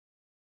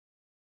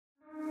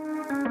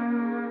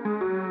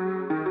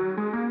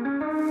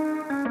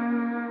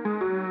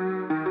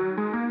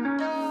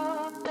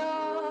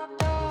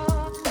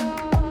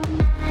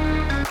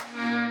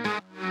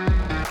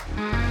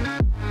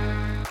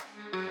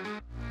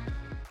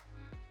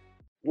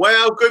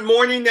Well, good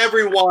morning,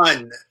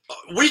 everyone.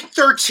 Week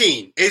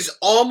 13 is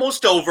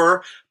almost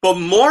over, but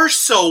more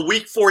so,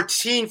 week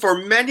 14 for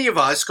many of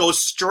us goes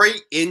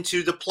straight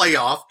into the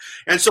playoff.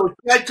 And so,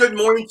 Ted, good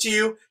morning to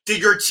you. Did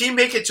your team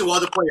make it to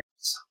other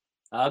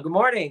playoffs? Good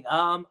morning.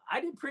 I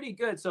did pretty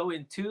good. So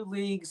in two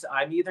leagues,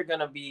 I'm either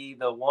going to be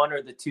the 1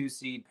 or the 2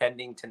 seed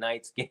pending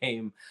tonight's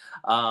game.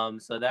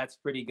 So that's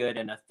pretty good.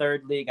 In a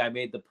third league, I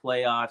made the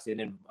playoffs,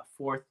 and in a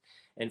fourth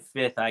and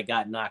fifth, I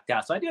got knocked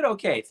out. So I did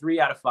okay.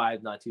 3 out of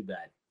 5, not too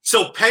bad.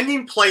 So,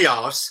 pending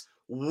playoffs,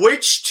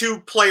 which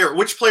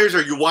players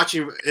are you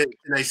watching in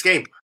tonight's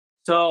game?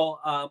 So,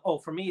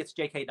 for me, it's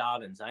J.K.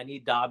 Dobbins. I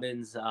need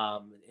Dobbins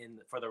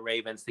for the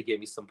Ravens to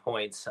give me some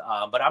points,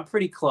 but I'm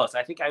pretty close.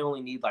 I think I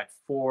only need like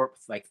four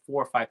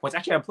or 5 points.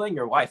 Actually, I'm playing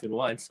your wife in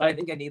one, so I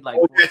think I need like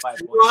 4 or 5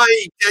 points.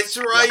 Right, that's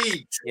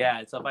right.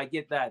 Yeah, so if I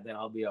get that, then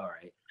I'll be all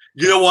right.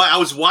 You know what? I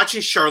was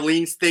watching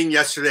Charlene's thing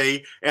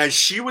yesterday, and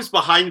she was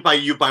behind by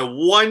you by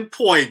 1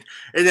 point.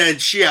 And then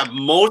she had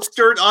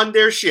Mostert on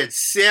there. She had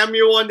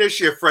Samuel on there.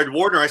 She had Fred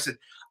Warner. I said,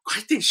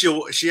 I think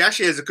she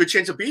actually has a good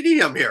chance of beating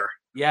him here.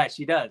 Yeah,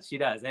 she does. She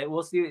does. And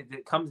we'll see.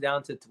 It comes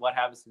down to what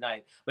happens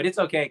tonight. But it's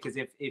okay, because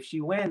if she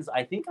wins,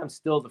 I think I'm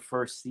still the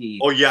first seed.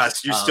 Oh,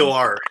 yes, you still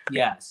are.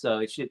 Yeah, so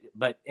it should.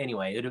 But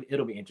anyway,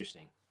 it'll be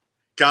interesting.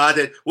 Got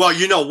it. Well,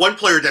 you know, one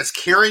player that's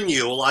carrying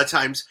you a lot of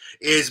times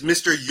is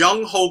Mr.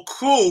 Young Ho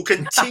Koo,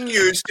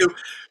 continues to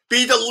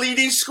be the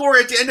leading scorer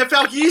at the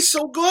NFL. He's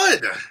so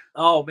good.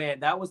 Oh, man,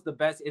 that was the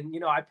best. And,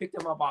 I picked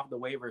him up off the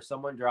waiver.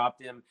 Someone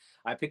dropped him.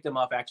 I picked him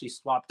up, actually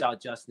swapped out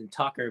Justin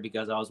Tucker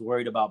because I was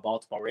worried about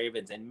Baltimore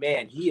Ravens. And,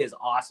 man, he is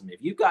awesome.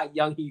 If you got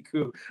Young Ho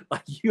Koo,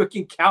 like, you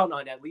can count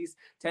on at least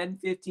 10,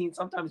 15,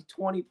 sometimes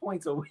 20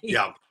 points a week.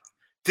 Yeah.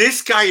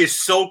 This guy is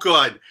so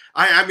good.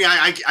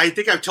 I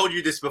think I've told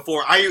you this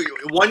before. I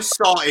once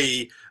saw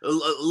a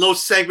little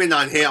segment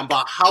on him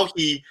about how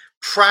he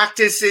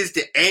practices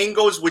the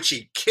angles, which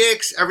he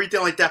kicks, everything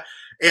like that.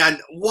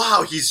 And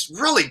wow, he's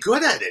really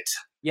good at it.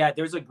 Yeah,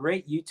 there's a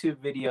great YouTube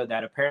video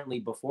that apparently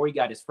before he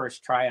got his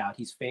first tryout,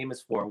 he's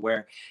famous for,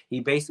 where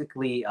he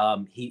basically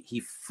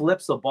he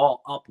flips the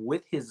ball up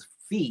with his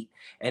feet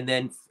and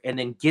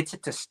then gets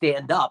it to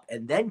stand up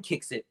and then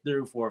kicks it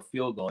through for a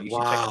field goal. You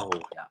should check it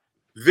out. Yeah.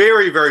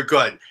 Very, very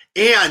good.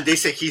 And they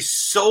say he's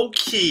so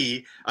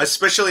key,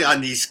 especially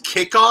on these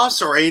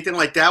kickoffs or anything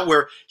like that,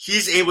 where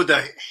he's able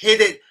to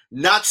hit it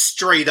not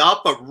straight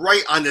up, but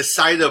right on the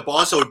side of the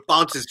ball so it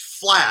bounces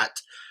flat.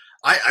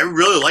 I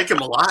really like him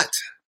a lot.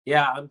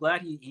 Yeah, I'm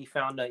glad he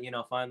found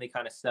finally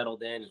kind of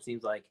settled in. It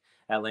seems like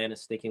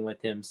Atlanta's sticking with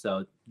him.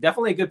 So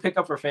definitely a good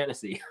pickup for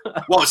fantasy.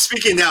 Well,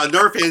 speaking now,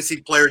 another fantasy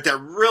player that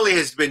really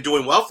has been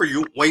doing well for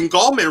you, Wayne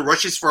Gallman,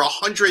 rushes for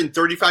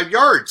 135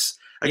 yards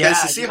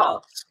against the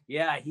Seahawks.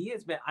 Yeah, he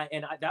has been,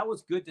 that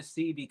was good to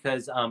see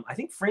because I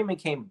think Freeman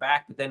came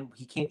back, but then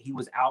he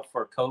was out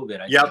for COVID.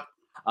 I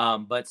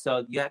think. But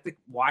so you have to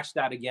watch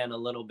that again a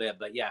little bit.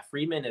 But yeah,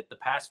 Freeman at the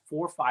past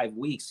 4 or 5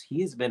 weeks, he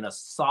has been a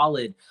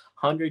solid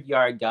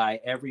 100-yard guy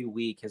every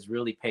week, has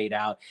really paid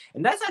out.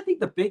 And that's, I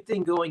think, the big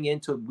thing going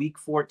into week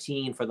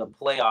 14 for the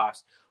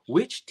playoffs.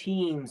 Which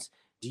teams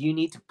do you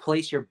need to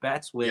place your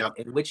bets with,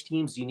 and which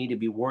teams do you need to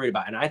be worried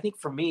about? And I think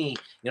for me,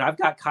 I've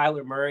got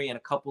Kyler Murray in a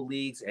couple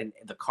leagues and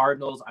the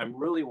Cardinals. I'm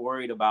really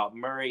worried about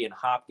Murray and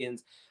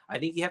Hopkins. I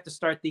think you have to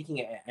start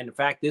thinking, and in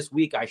fact, this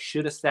week I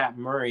should have sat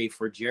Murray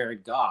for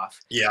Jared Goff.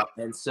 Yeah.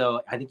 And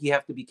so I think you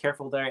have to be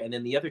careful there. And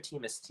then the other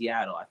team is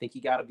Seattle. I think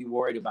you got to be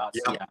worried about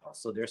Seattle.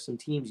 So there's some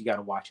teams you got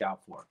to watch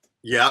out for.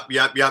 Yep,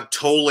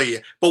 totally.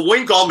 But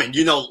Wayne Gallman,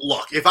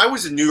 look, if I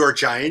was the New York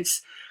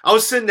Giants, I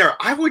was sitting there,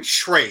 I would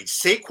trade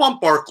Saquon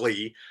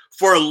Barkley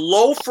for a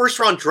low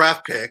first-round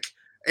draft pick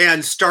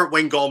and start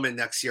Wayne Gallman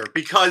next year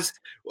because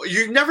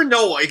you never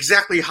know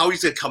exactly how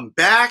he's going to come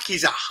back.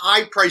 He's a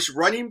high-priced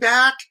running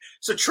back,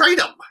 so trade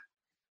him.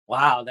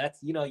 Wow, that's,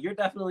 you're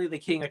definitely the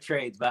king of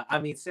trades. But, I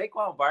mean,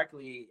 Saquon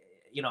Barkley,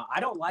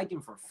 I don't like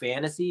him for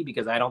fantasy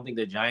because I don't think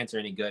the Giants are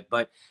any good.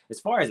 But as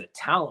far as a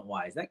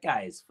talent-wise, that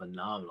guy is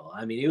phenomenal.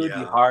 I mean, it would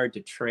be hard to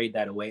trade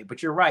that away.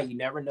 But you're right. You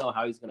never know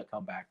how he's going to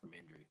come back from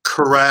injury.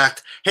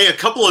 Correct. Hey, a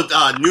couple of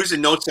news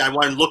and notes that I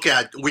want to look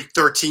at week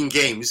 13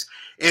 games.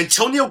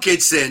 Antonio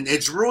Gibson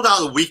is ruled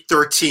out of week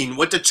 13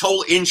 with the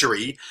toe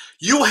injury.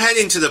 You head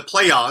into the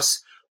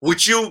playoffs.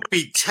 Would you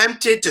be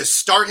tempted to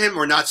start him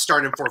or not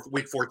start him for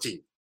week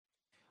 14?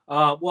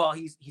 Well,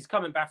 he's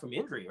coming back from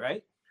injury,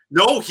 right?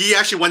 No, he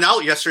actually went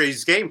out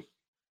yesterday's game.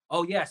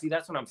 Oh, yeah. See,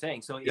 that's what I'm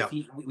saying. So if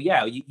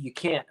you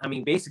can't. I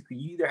mean, basically,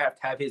 you either have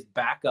to have his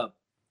backup,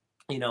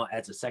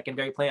 as a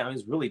secondary plan. It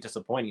was really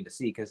disappointing to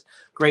see because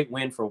great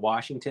win for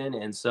Washington.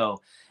 And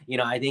so,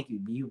 I think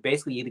you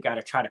basically either got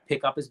to try to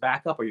pick up his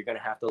backup or you're going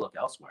to have to look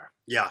elsewhere.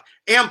 Yeah.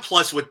 And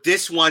plus with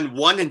this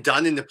one and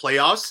done in the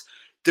playoffs,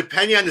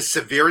 depending on the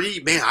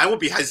severity, man, I would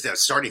be hesitant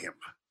starting him.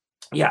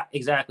 Yeah,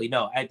 exactly.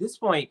 No, at this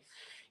point,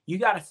 you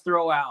got to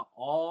throw out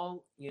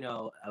all,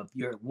 of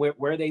your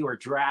where they were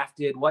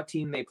drafted, what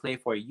team they play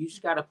for. You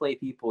just got to play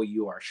people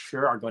you are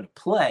sure are going to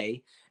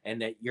play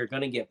and that you're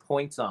going to get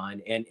points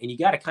on, and you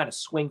got to kind of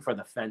swing for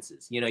the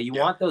fences. You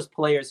Yeah. want those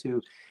players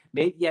who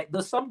maybe,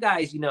 there's some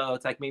guys,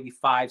 it's like maybe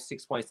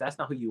 5-6 points. That's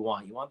not who you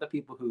want. You want the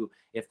people who,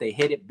 if they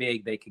hit it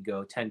big, they could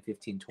go 10,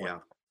 15, 20. Yeah.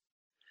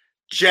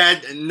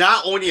 Jed,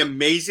 not only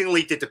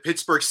amazingly did the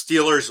Pittsburgh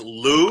Steelers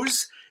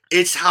lose,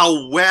 it's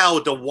how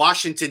well the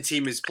Washington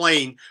team is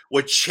playing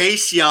with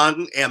Chase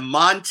Young and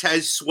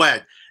Montez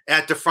Sweat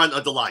at the front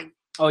of the line.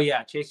 Oh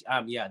yeah, Chase.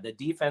 The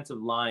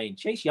defensive line.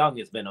 Chase Young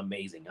has been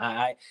amazing.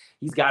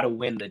 He's got to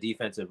win the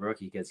defensive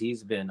rookie because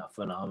he's been a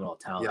phenomenal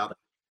talent. Yeah.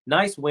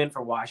 Nice win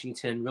for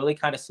Washington. Really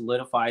kind of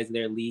solidifies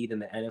their lead in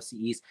the NFC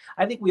East.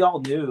 I think we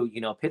all knew,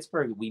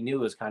 Pittsburgh, we knew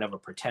was kind of a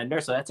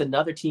pretender. So that's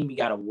another team you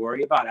got to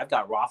worry about. I've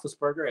got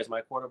Roethlisberger as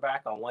my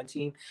quarterback on one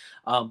team.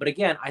 But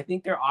again, I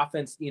think their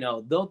offense,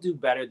 they'll do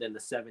better than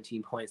the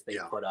 17 points they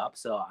put up.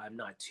 So I'm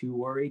not too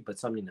worried, but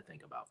something to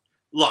think about.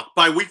 Look,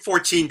 by week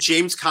 14,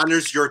 James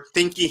Connors, you're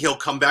thinking he'll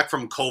come back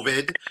from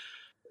COVID.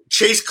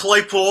 Chase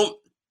Claypool,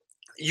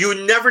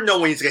 you never know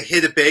when he's going to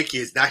hit it big. He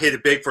has not hit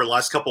it big for the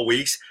last couple of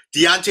weeks.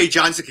 Deontay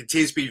Johnson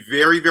continues to be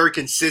very, very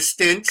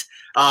consistent.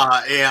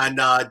 And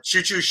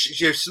Juju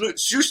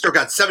Schuster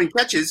got 7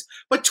 catches,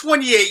 but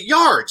 28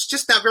 yards.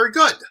 Just not very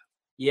good.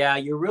 Yeah,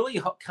 you're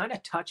really kind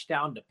of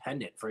touchdown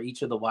dependent for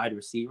each of the wide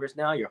receivers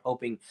now. You're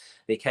hoping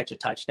they catch a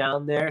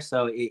touchdown there.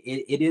 So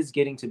it is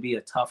getting to be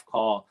a tough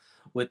call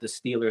with the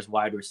Steelers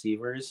wide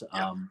receivers.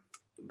 Yeah.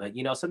 But,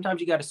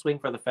 sometimes you got to swing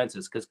for the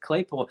fences because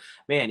Claypool,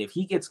 man, if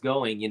he gets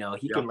going,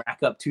 he can rack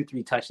up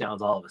 2-3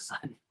 touchdowns all of a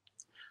sudden.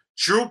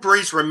 Drew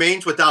Brees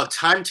remains without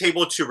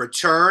timetable to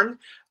return.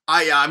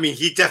 I mean,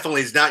 he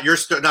definitely is not. You're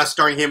not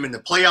starting him in the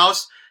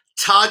playoffs.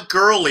 Todd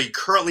Gurley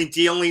currently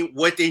dealing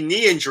with a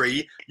knee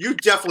injury. You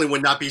definitely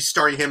would not be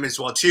starting him as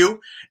well, too.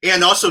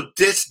 And also,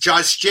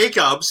 Josh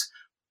Jacobs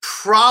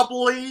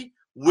probably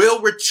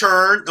will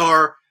return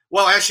or –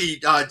 well, actually,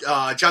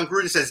 John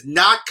Gruden says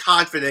not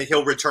confident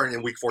he'll return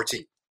in week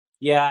 14.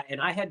 Yeah, and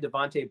I had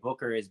Devontae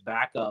Booker as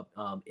backup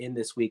in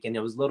this week, and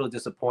I was a little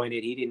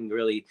disappointed. He didn't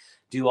really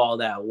do all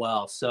that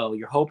well. So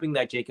you're hoping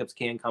that Jacobs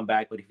can come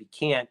back, but if he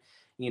can't,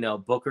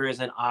 Booker is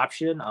an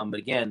option. But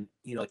again,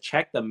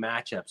 check the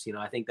matchups.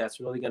 I think that's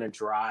really going to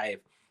drive.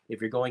 If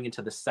you're going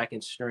into the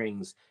second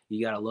strings,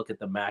 you got to look at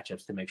the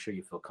matchups to make sure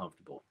you feel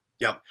comfortable.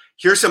 Yep.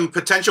 Here's some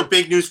potential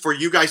big news for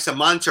you guys to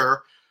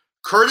monitor.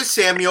 Curtis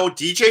Samuel,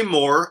 DJ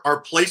Moore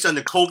are placed on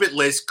the COVID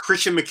list.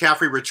 Christian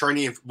McCaffrey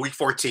returning in week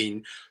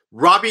 14.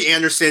 Robbie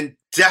Anderson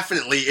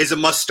definitely is a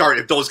must start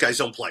if those guys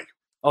don't play.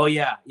 Oh,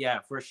 yeah,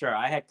 for sure.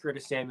 I had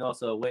Curtis Samuel,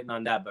 so waiting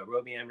on that. But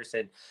Robbie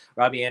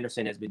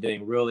Anderson has been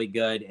doing really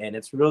good, and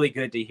it's really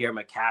good to hear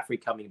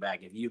McCaffrey coming back.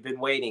 If you've been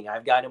waiting,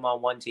 I've got him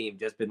on one team,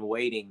 just been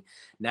waiting.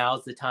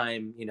 Now's the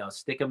time,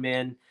 stick him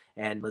in,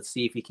 and let's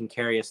see if he can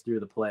carry us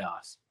through the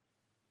playoffs.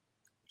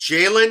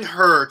 Jalen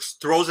Hurts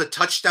throws a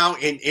touchdown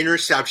and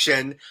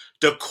interception.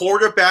 The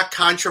quarterback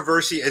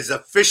controversy is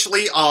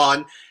officially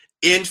on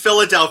in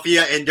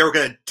Philadelphia, and they're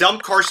going to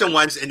dump Carson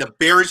Wentz, and the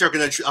Bears are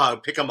going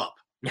to pick him up.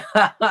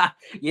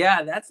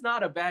 Yeah, that's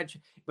not a bad.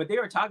 But they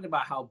were talking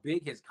about how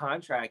big his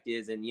contract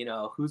is and,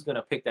 who's going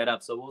to pick that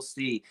up. So we'll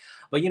see.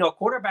 But,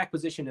 quarterback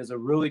position is a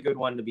really good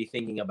one to be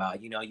thinking about.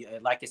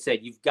 Like I said,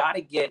 you've got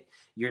to get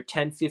your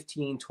 10,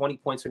 15, 20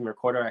 points from your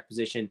quarterback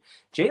position.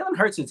 Jalen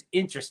Hurts is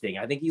interesting.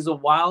 I think he's a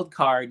wild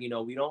card. We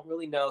don't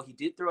really know. He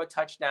did throw a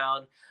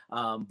touchdown,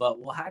 but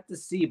we'll have to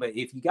see. But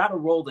if you got to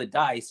roll the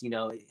dice,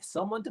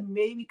 someone to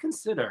maybe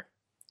consider.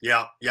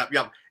 Yeah.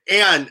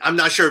 And I'm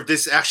not sure if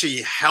this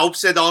actually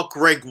helps at all.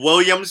 Greg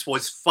Williams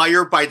was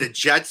fired by the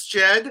Jets,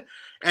 Jed.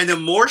 And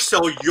then more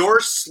so, your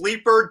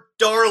sleeper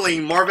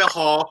darling, Marvin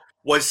Hall,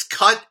 was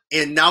cut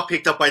and now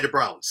picked up by the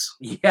Browns.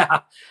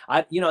 Yeah.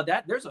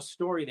 That there's a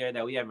story there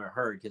that we haven't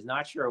heard because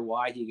not sure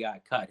why he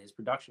got cut. His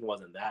production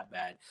wasn't that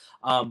bad.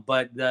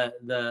 But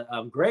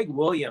the Greg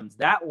Williams,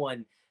 that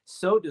one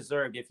so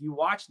deserved. If you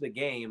watch the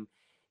game,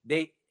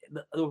 the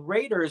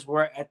Raiders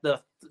were at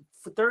the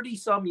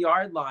 30-some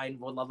yard line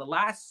with the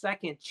last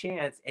second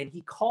chance, and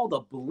he called a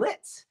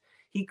blitz.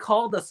 He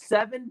called a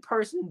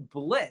 7-person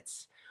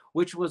blitz,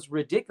 which was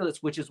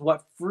ridiculous, which is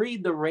what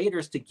freed the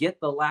Raiders to get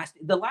the last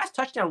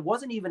touchdown.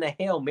 Wasn't even a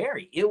Hail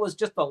Mary. It was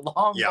just a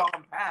long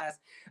pass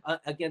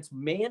against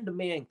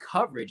man-to-man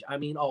coverage. I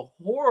mean, a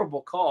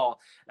horrible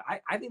call.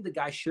 I think the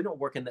guy shouldn't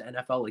work in the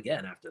NFL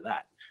again after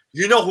that.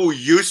 You know who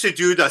used to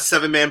do the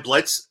 7-man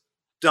blitz?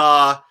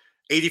 The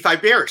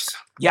 85 Bears.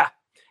 Yeah.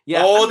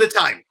 All the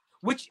time.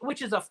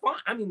 Which is a fine.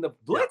 I mean, the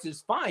blitz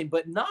is fine,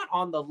 but not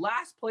on the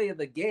last play of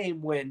the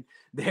game when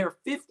they're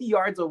 50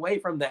 yards away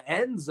from the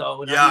end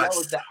zone. Yes. I mean, that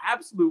was the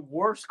absolute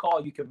worst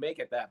call you could make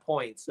at that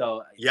point.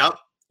 So, yep.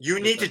 You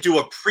need to do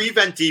a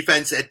prevent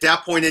defense at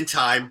that point in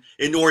time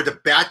in order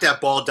to bat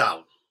that ball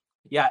down.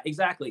 Yeah,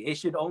 exactly. You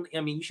should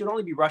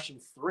only be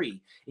rushing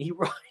 3. He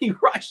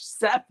rushed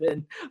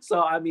 7.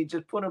 So, I mean,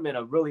 just put him in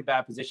a really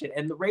bad position.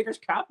 And the Raiders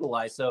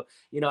capitalized. So,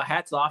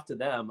 hats off to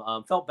them.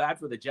 Felt bad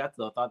for the Jets,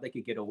 though. Thought they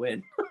could get a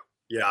win.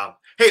 Yeah.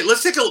 Hey,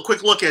 let's take a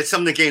quick look at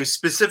some of the games,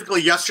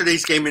 specifically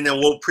yesterday's game, and then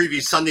we'll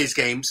preview Sunday's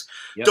games.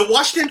 Yep. The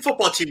Washington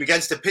football team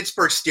against the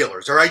Pittsburgh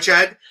Steelers. All right,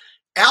 Chad?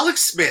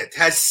 Alex Smith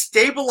has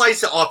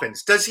stabilized the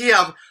offense. Does he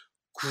have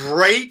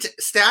great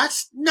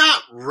stats?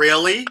 Not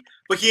really,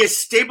 but he has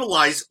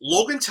stabilized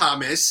Logan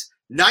Thomas,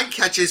 9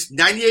 catches,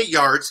 98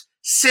 yards.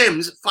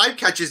 Sims, 5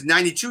 catches,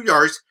 92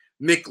 yards.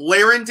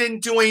 McLaren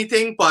didn't do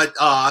anything, but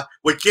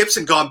with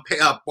Gibson gone,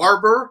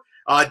 Barber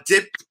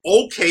did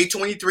okay,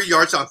 23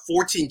 yards on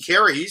 14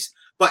 carries,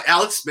 but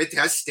Alex Smith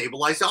has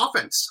stabilized the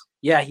offense.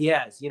 Yeah, he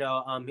has.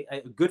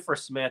 Good for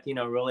Smith.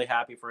 Really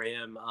happy for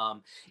him.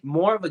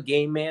 More of a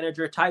game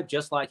manager type,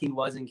 just like he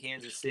was in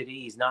Kansas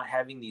City. He's not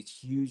having these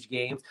huge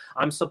games.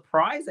 I'm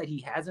surprised that he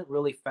hasn't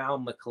really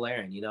found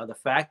McLaren. The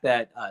fact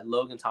that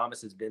Logan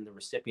Thomas has been the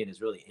recipient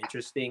is really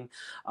interesting.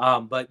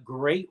 But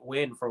great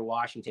win for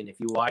Washington. If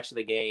you watch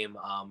the game,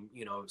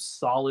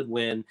 solid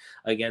win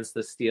against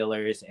the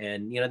Steelers,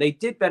 and they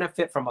did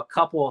benefit from a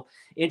couple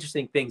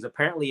interesting things.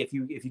 Apparently, if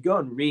you go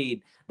and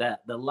read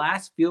that the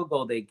last field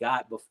goal they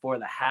got before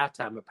the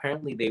halftime,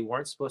 apparently they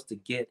weren't supposed to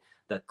get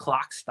the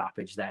clock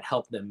stoppage that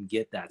helped them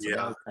get that. So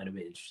that was kind of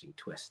an interesting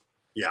twist.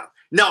 Yeah.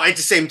 Now, at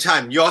the same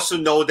time, you also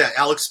know that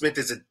Alex Smith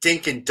is a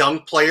dink and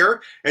dunk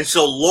player. And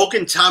so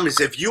Logan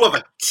Thomas, if you have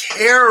a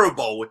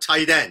terrible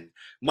tight end,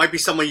 might be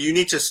someone you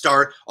need to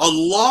start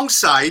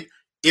alongside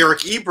Eric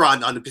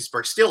Ebron on the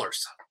Pittsburgh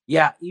Steelers.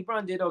 Yeah,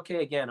 Ebron did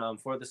okay again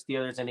for the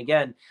Steelers. And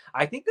again,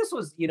 I think this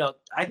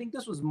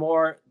was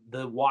more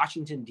the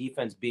Washington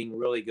defense being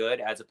really good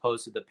as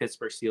opposed to the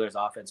Pittsburgh Steelers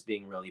offense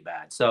being really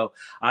bad. So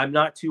I'm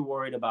not too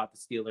worried about the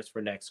Steelers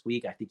for next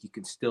week. I think you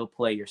can still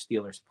play your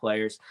Steelers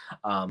players.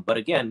 But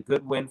again,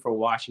 good win for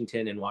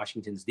Washington and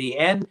Washington's D.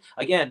 And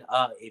again,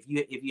 if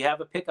you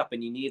have a pickup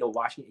and you need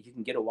you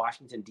can get a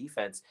Washington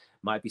defense,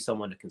 might be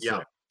someone to consider.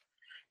 Yeah.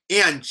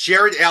 And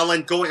Josh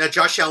Allen going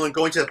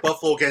to the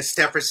Buffalo against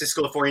San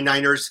Francisco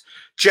 49ers.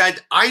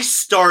 Jed, I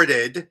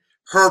started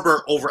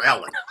Herbert over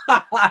Allen.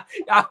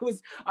 I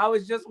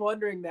was just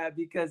wondering that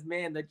because,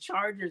 man, the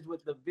Chargers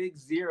with the big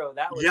 0,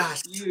 that was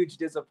a huge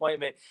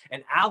disappointment.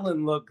 And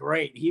Allen looked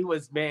great.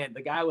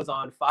 The guy was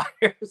on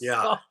fire.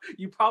 So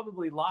you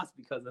probably lost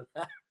because of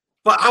that.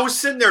 But I was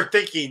sitting there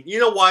thinking, you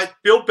know what?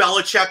 Bill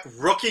Belichick,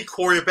 rookie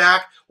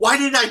quarterback. Why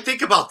didn't I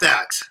think about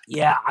that?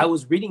 Yeah, I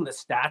was reading the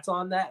stats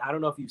on that. I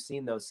don't know if you've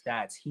seen those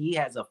stats. He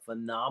has a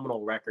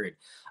phenomenal record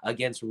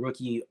against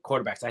rookie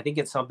quarterbacks. I think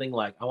it's something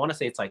like, I want to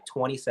say it's like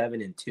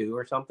 27-2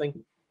 or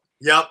something.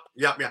 Yep.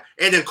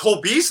 And then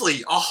Cole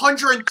Beasley,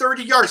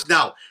 130 yards.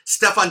 Now,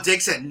 Stephon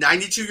Diggs had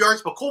 92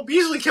 yards, but Cole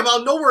Beasley came out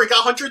of nowhere and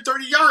got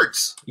 130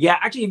 yards. Yeah,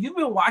 actually, if you've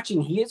been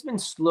watching, he has been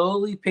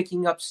slowly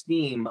picking up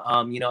steam,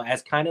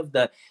 as kind of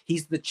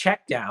he's the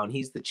check down.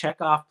 He's the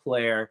check off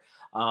player.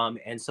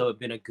 And so it's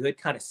been a good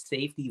kind of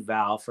safety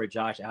valve for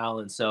Josh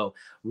Allen. So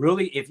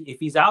really, if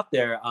he's out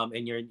there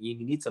and you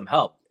need some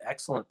help,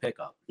 excellent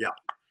pickup. Yeah.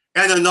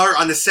 And another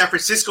on the San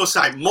Francisco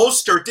side,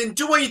 Mostert didn't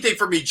do anything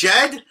for me,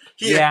 Jed.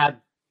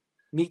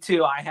 Me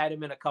too. I had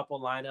him in a couple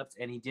lineups,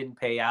 and he didn't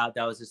pay out.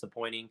 That was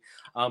disappointing.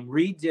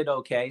 Reed did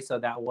okay, so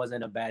that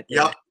wasn't a bad thing.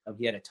 Yep.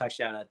 He had a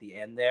touchdown at the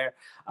end there.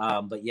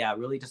 But, yeah,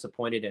 really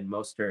disappointed in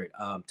Mostert.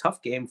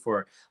 Tough game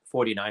for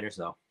 49ers,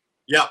 though.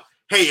 Yep.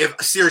 Hey,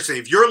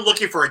 if you're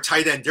looking for a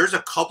tight end, there's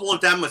a couple of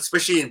them,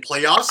 especially in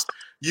playoffs.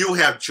 You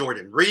have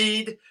Jordan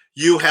Reed.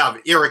 You have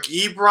Eric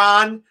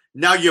Ebron.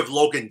 Now you have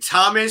Logan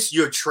Thomas.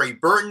 You have Trey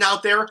Burton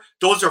out there.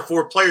 Those are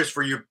 4 players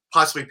for you to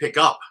possibly pick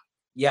up.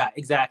 Yeah,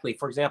 exactly.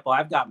 For example,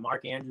 I've got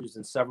Mark Andrews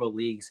in several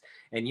leagues,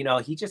 and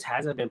he just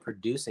hasn't been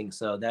producing.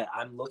 So that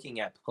I'm looking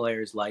at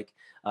players like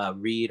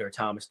Reed or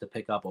Thomas to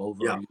pick up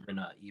over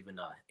even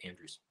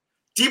Andrews.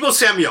 Deebo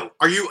Samuel,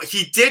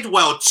 he did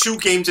well 2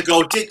 games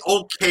ago, did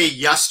okay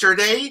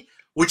yesterday.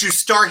 Would you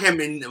start him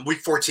in week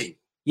 14?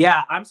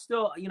 Yeah, I'm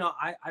still,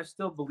 I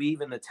still believe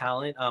in the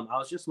talent. I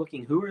was just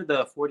looking, who are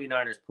the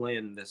 49ers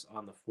playing this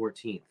on the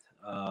 14th?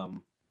 I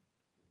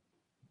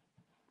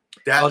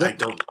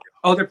don't.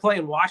 Oh, they're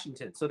playing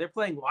Washington. So they're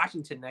playing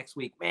Washington next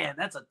week. Man,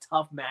 that's a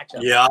tough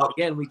matchup. Yeah.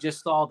 Again, we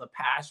just saw the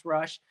pass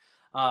rush.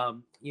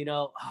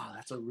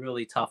 That's a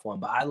really tough one.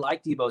 But I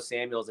like Deebo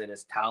Samuels and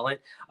his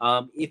talent.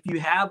 If you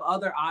have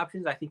other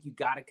options, I think you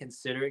got to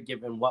consider it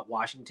given what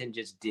Washington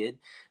just did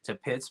to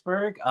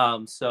Pittsburgh.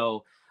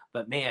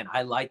 But man,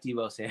 I like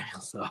Deebo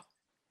Samuels though.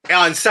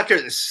 On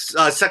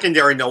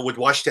secondary note with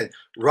Washington,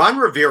 Ron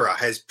Rivera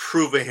has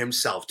proven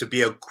himself to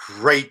be a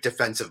great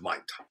defensive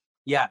mind.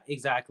 Yeah,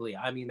 exactly.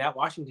 I mean, that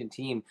Washington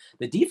team,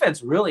 the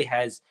defense really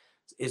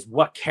is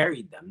what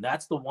carried them.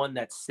 That's the one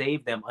that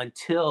saved them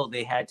until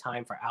they had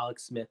time for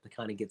Alex Smith to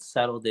kind of get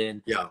settled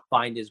in,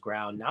 find his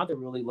ground. Now they're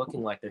really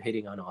looking like they're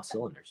hitting on all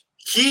cylinders.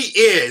 He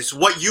is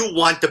what you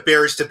want the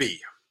Bears to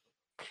be.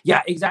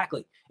 Yeah,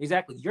 exactly.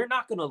 You're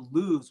not going to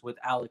lose with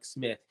Alex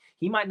Smith.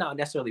 He might not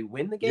necessarily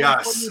win the game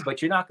for you,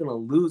 but you're not going to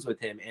lose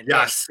with him. And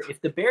if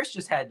the Bears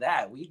just had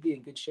that, we'd be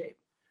in good shape.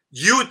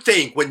 You'd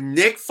think with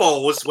Nick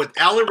Foles, with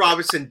Allen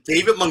Robinson,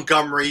 David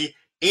Montgomery,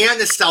 and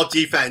the stout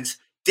defense,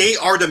 they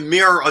are the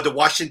mirror of the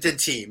Washington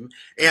team.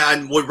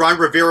 And with Ron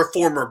Rivera,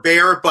 former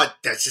Bear, but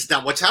that's just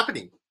not what's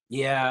happening.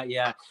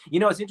 Yeah.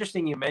 It's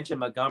interesting you mentioned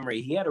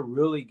Montgomery. He had a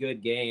really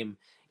good game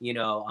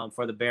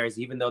for the Bears,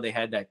 even though they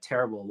had that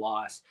terrible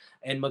loss.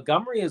 And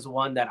Montgomery is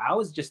one that I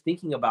was just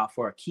thinking about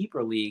for a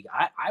keeper league.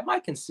 I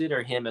might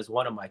consider him as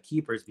one of my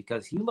keepers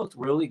because he looked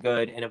really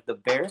good. And if the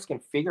Bears can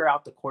figure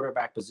out the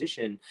quarterback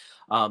position,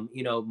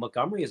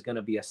 Montgomery is going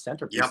to be a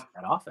centerpiece of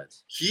that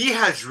offense. He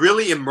has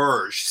really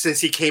emerged since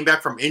he came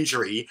back from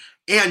injury,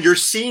 and you're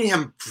seeing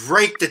him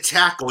break the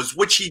tackles,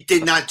 which he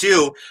did not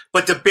do,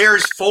 but the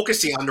Bears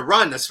focusing on the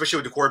run, especially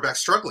with the quarterback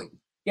struggling.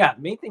 Yeah,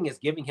 main thing is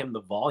giving him the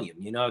volume.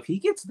 If he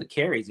gets the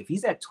carries, if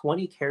he's at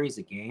 20 carries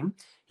a game,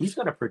 he's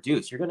going to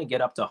produce. You're going to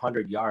get up to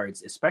 100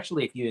 yards,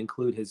 especially if you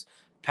include his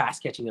pass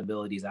catching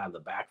abilities out of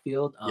the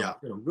backfield.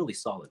 Really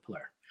solid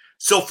player.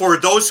 So for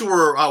those who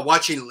are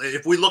watching,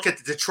 if we look at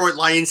the Detroit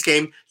Lions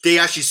game, they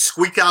actually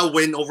squeaked out a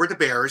win over the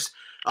Bears.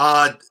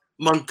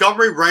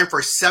 Montgomery ran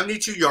for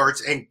 72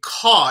 yards and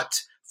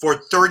caught for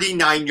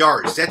 39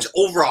 yards. That's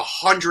over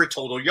 100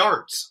 total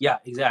yards. Yeah,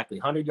 exactly.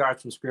 100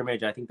 yards from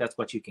scrimmage. I think that's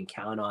what you can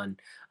count on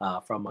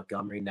from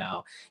Montgomery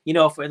now.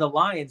 For the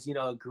Lions,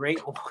 a great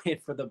win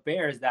for the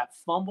Bears. That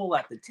fumble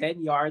at the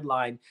 10-yard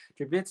line,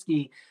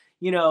 Trubisky,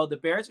 the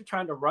Bears are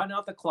trying to run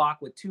out the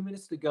clock with 2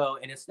 minutes to go.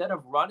 And instead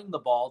of running the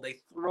ball, they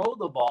throw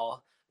the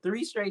ball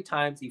 3 straight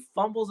times. He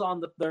fumbles on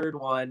the third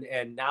one,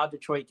 and now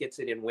Detroit gets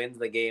it and wins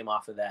the game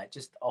off of that.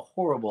 Just a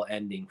horrible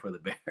ending for the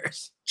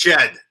Bears.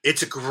 Jed,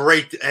 it's a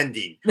great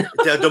ending.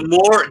 The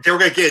more they're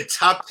going to get a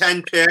top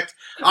 10 pick,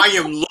 I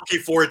am looking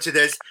forward to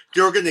this.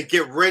 They're going to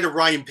get rid of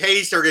Ryan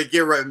Pace. They're going to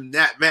get rid of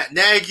Matt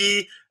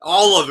Nagy,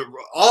 all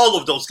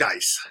of those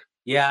guys.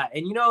 Yeah,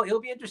 and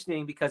it'll be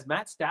interesting because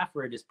Matt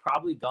Stafford is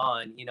probably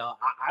gone.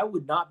 I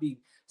would not be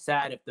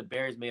sad if the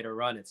Bears made a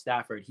run at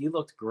Stafford. He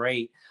looked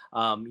great.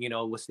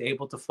 Was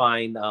able to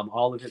find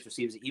all of his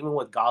receivers, even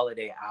with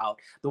Golladay out.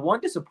 The one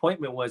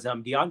disappointment was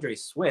DeAndre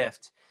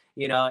Swift.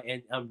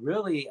 And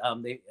really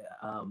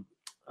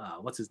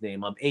what's his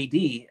name?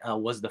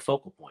 AD was the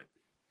focal point.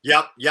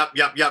 Yep.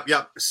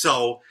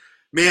 So,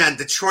 man,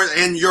 Detroit,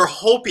 and you're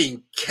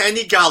hoping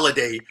Kenny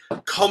Golladay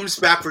comes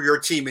back for your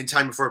team in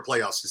time for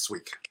playoffs this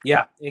week.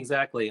 Yeah,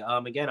 exactly.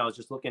 Again, I was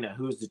just looking at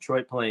who's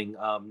Detroit playing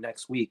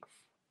next week.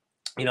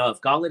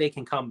 If Golladay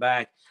can come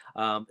back,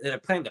 they're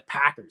playing the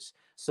Packers.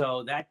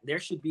 So that there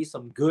should be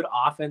some good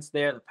offense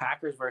there. The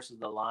Packers versus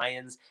the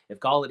Lions.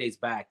 If Galladay's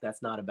back,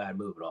 that's not a bad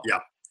move at all. Yeah.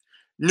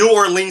 New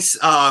Orleans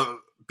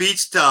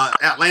beats the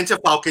Atlanta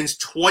Falcons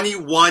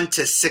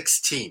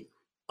 21-16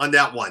 on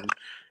that one.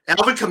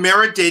 Alvin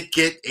Kamara did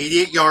get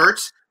 88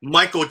 yards.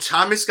 Michael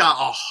Thomas got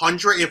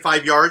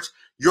 105 yards.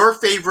 Your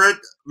favorite,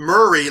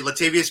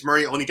 Latavius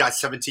Murray, only got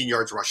 17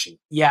 yards rushing.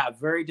 Yeah,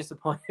 very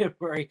disappointed.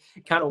 Murray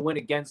kind of went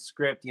against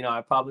script. I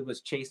probably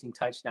was chasing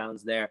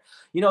touchdowns there.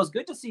 It's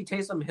good to see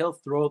Taysom Hill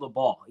throw the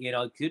ball.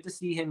 Good to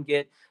see him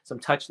get some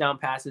touchdown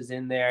passes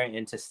in there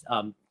and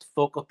to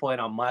focal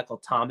point on Michael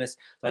Thomas.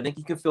 So I think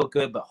you can feel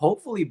good, but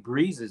hopefully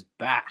Breeze is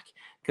back.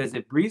 Because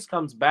if Breeze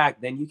comes back,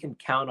 then you can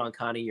count on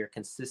kind of your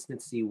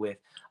consistency with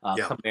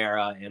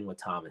Kamara and with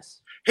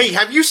Thomas. Hey,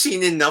 have you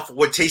seen enough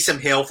with Taysom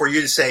Hill for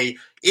you to say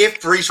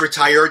if Breeze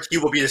retired, he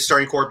will be the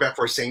starting quarterback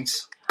for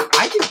Saints?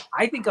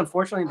 I think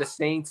unfortunately the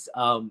Saints,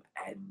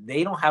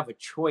 they don't have a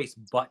choice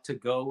but to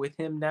go with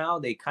him now.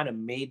 They kind of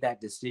made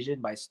that decision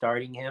by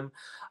starting him,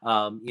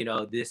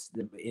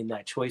 in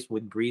that choice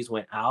when Breeze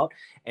went out.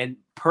 And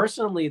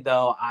personally,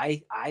 though,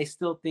 I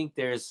still think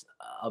there's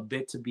a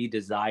bit to be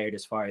desired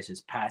as far as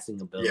his passing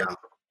ability. Yeah.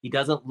 He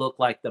doesn't look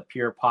like the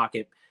pure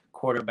pocket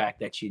quarterback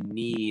that you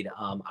need.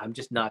 I'm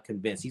just not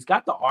convinced. He's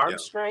got the arm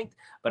strength,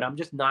 but I'm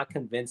just not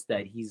convinced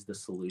that he's the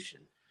solution.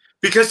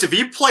 Because if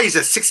he plays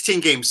a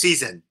 16-game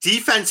season,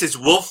 defenses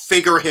will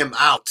figure him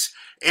out.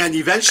 And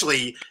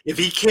eventually, if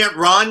he can't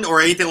run or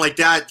anything like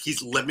that,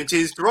 he's limited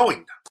his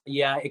throwing.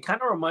 Yeah, it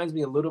kind of reminds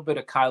me a little bit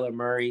of Kyler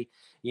Murray,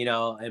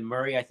 and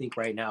Murray, I think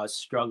right now is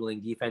struggling.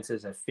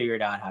 Defenses have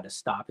figured out how to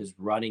stop his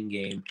running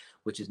game,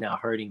 which is now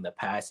hurting the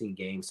passing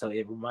game. So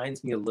it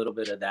reminds me a little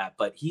bit of that,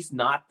 but he's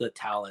not the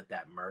talent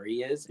that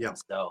Murray is. Yep. And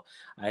so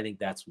I think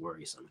that's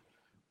worrisome.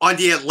 On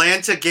the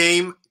Atlanta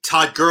game,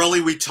 Todd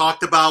Gurley, we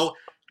talked about.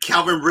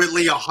 Calvin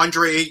Ridley,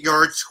 108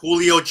 yards.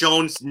 Julio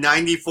Jones,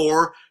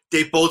 94.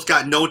 They both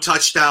got no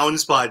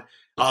touchdowns, but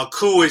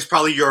Koo is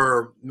probably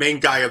your main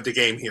guy of the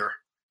game here.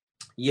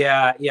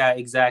 Yeah,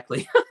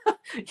 exactly.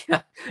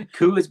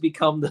 Koo has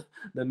become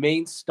the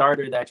main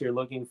starter that you're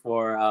looking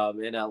for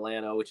in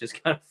Atlanta, which is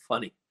kind of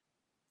funny.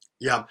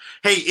 Yeah.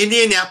 Hey,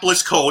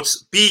 Indianapolis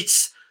Colts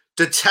beats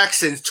the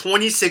Texans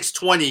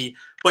 26-20,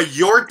 but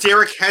your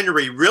Derrick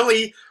Henry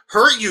really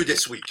hurt you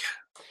this week.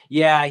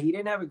 Yeah, he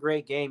didn't have a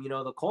great game.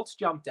 The Colts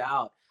jumped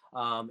out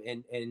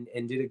and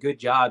did a good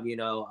job.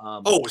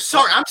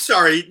 Sorry. I'm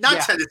sorry.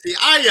 Not Tennessee.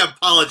 I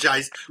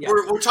apologize. Yeah.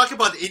 We're talking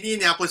about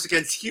Indianapolis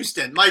against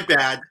Houston. My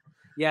bad.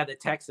 Yeah, the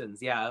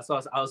Texans. Yeah,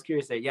 so I was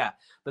curious there. Yeah,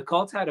 the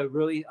Colts had a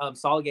really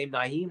solid game.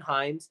 Nyheim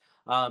Hines,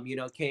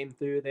 came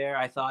through there.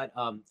 I thought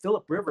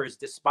Phillip Rivers,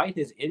 despite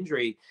his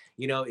injury,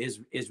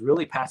 is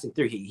really passing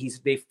through.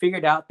 They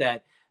figured out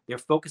that They're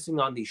focusing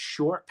on the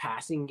short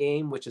passing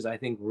game, which is, I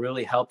think,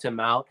 really helped him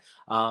out.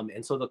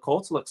 And so the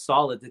Colts look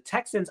solid. The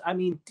Texans, I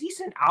mean,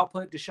 decent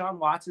output. Deshaun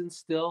Watson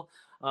still,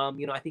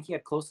 I think he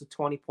had close to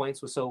 20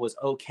 points, so it was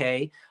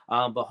okay.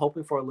 But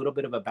hoping for a little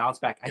bit of a bounce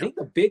back. I think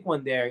the big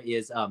one there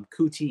is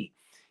Kuti.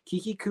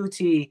 Keke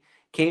Kuti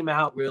came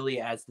out really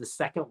as the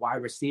second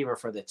wide receiver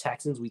for the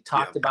Texans. We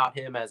talked about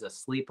him as a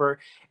sleeper,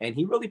 and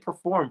he really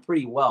performed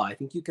pretty well. I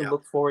think you can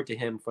look forward to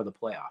him for the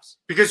playoffs.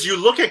 Because you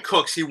look at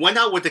Cooks, he went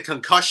out with a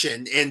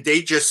concussion, and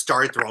they just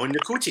started throwing to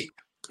Kuti.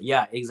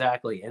 Yeah,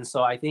 exactly. And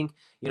so I think,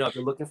 if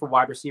you're looking for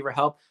wide receiver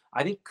help,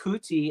 I think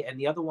Kuti, and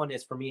the other one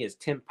is, for me, is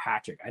Tim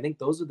Patrick. I think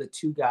those are the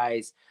two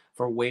guys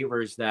for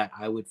waivers that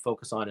I would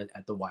focus on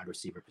at the wide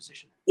receiver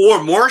position.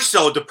 Or more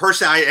so, the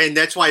person and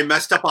that's why I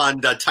messed up on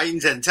the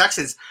Titans and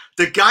Texans.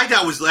 The guy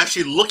that I was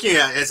actually looking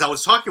at as I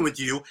was talking with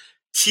you,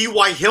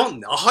 T.Y.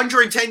 Hilton,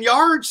 110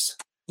 yards.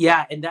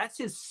 Yeah, and that's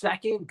his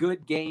second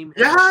good game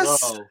in a row.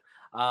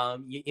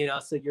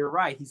 So you're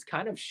right. He's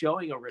kind of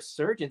showing a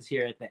resurgence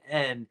here at the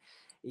end.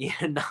 Yeah,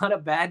 not a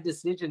bad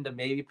decision to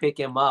maybe pick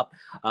him up.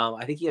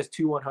 I think he has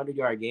 2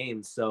 100-yard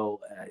games, so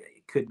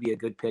it could be a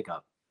good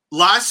pickup.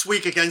 Last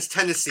week against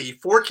Tennessee,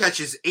 4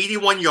 catches,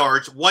 81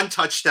 yards, 1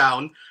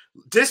 touchdown.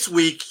 This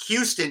week,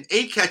 Houston,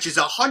 8 catches,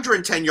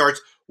 110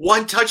 yards,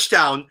 1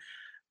 touchdown.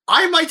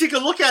 I might take a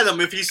look at him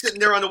if he's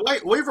sitting there on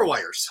the waiver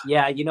wires.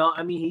 Yeah,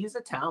 he's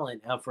a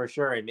talent for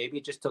sure. And maybe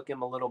it just took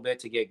him a little bit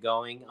to get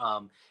going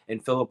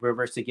and Phillip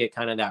Rivers to get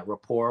kind of that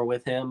rapport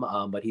with him.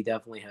 But he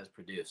definitely has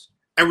produced.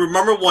 And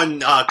remember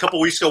when a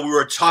couple weeks ago we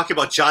were talking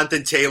about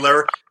Jonathan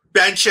Taylor,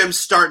 bench him,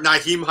 start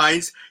Nyheim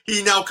Hines.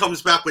 He now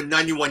comes back with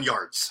 91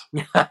 yards.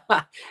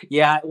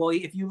 Yeah, well,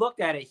 if you looked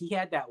at it, he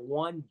had that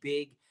one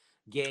big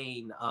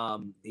gain.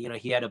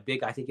 He had a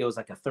big, I think it was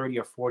like a 30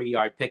 or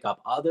 40-yard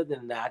pickup. Other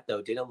than that,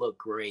 though, didn't look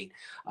great.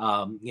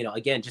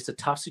 Again, just a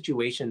tough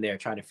situation there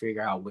trying to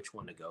figure out which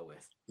one to go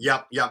with.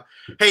 Yep.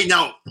 Hey,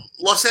 now,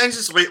 Los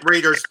Angeles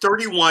Raiders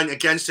 31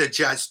 against the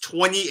Jets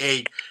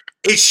 28.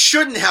 It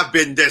shouldn't have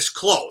been this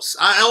close.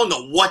 I don't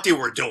know what they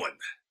were doing.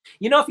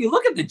 If you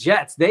look at the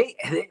Jets, they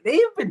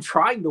have been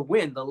trying to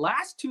win. The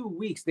last 2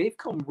 weeks, they've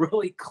come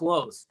really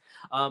close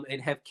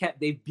and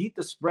they've beat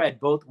the spread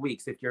both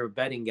weeks if you're a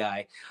betting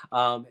guy.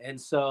 And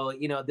so,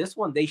 this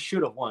one they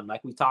should have won,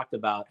 like we talked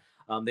about.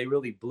 They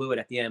really blew it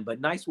at the end,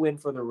 but nice win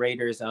for the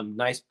Raiders.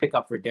 Nice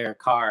pickup for Derek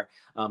Carr.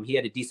 He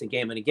had a decent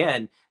game. And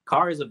again,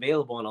 Carr is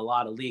available in a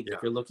lot of leagues. Yeah.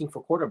 If you're looking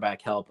for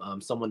quarterback help,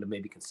 someone to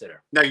maybe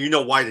consider. Now, you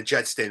know why the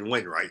Jets didn't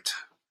win, right?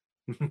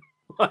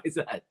 Why is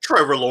that?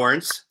 Trevor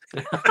Lawrence.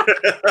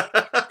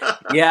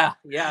 yeah,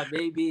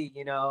 maybe,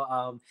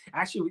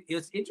 actually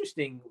it's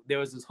interesting. There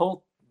was this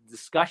whole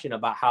discussion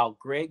about how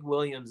Greg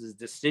Williams'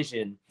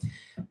 decision,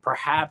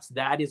 perhaps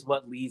that is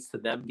what leads to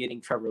them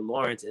getting Trevor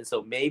Lawrence. And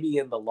so maybe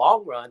in the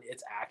long run,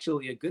 it's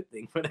actually a good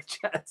thing for the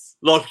Jets.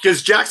 Look,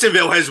 because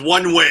Jacksonville has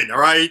 1 win, all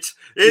right?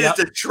 It is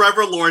the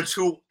Trevor Lawrence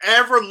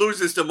whoever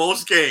loses the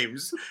most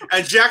games.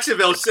 And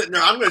Jacksonville's sitting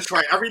there, I'm going to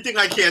try everything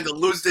I can to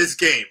lose this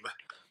game.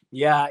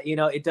 Yeah,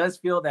 it does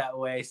feel that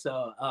way.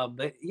 So,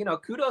 but,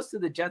 kudos to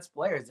the Jets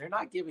players. They're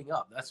not giving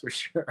up. That's for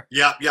sure.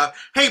 Yeah.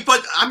 Hey,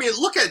 but, I mean,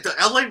 look at the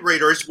LA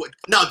Raiders.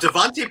 Now,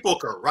 Devontae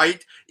Booker,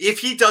 right? If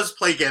he does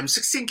play again,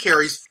 16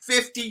 carries,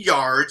 50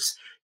 yards,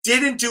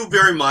 didn't do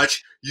very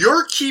much.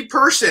 Your key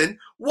person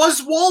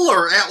was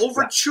Waller at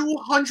over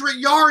 200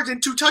 yards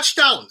and 2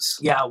 touchdowns.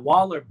 Yeah,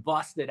 Waller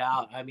busted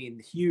out. I mean,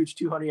 huge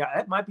 200 yards.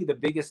 That might be the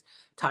biggest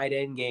tight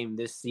end game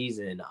this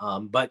season.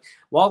 But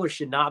Waller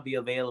should not be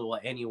available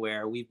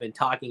anywhere. We've been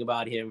talking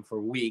about him for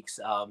weeks.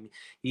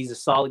 He's a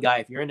solid guy.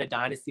 If you're in a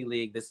dynasty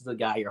league, this is a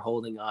guy you're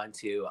holding on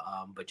to,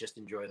 but just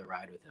enjoy the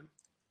ride with him.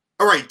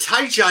 All right,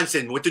 Ty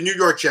Johnson with the New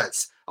York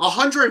Jets,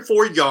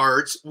 104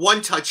 yards,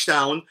 1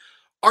 touchdown.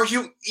 Are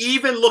you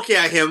even looking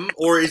at him,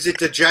 or is it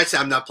the Jets?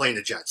 I'm not playing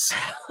the Jets.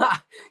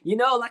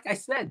 Like I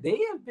said, they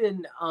have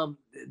been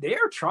they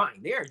are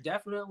trying. They are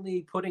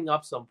definitely putting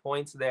up some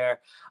points there.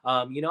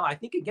 I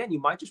think, again, you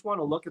might just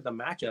want to look at the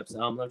matchups.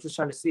 I'm just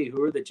trying to see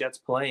who are the Jets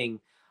playing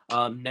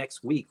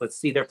next week. Let's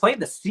see. They're playing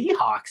the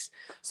Seahawks.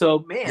 So,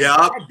 man,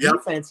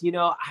 defense,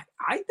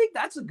 I think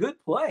that's a good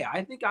play.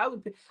 I think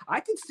I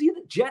could see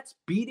the Jets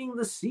beating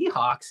the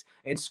Seahawks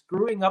and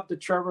screwing up the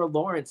Trevor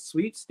Lawrence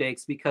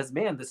sweepstakes because,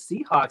 man, the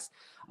Seahawks,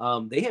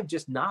 they have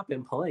just not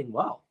been playing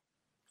well.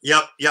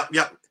 Yep.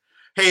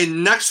 Hey,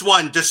 next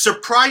one, the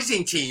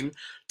surprising team,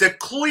 the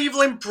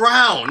Cleveland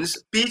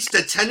Browns beats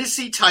the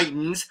Tennessee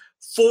Titans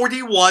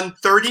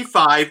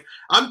 41-35.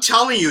 I'm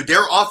telling you,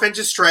 their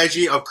offensive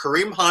strategy of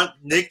Kareem Hunt,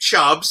 Nick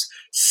Chubbs,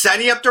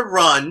 setting up the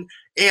run,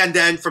 and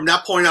then from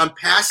that point on,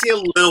 passing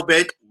a little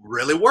bit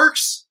really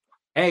works.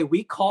 Hey,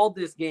 we called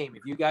this game.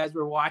 If you guys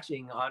were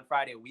watching on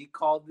Friday, we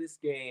called this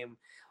game.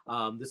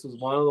 This was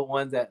one of the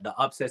ones that the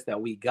upsets that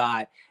we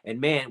got.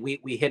 And, man,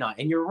 we hit on.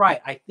 And you're right.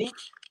 I think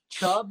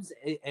Chubbs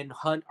and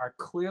Hunt are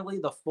clearly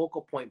the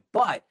focal point,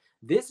 but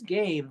This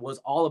game was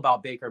all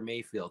about Baker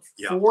Mayfield.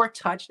 Yeah. 4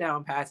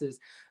 touchdown passes.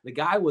 The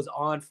guy was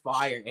on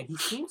fire, and he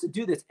seems to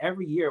do this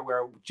every year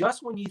where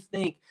just when you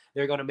think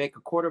they're going to make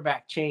a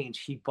quarterback change,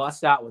 he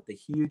busts out with a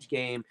huge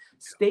game.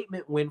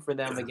 Statement win for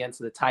them against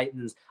the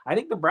Titans. I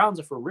think the Browns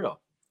are for real.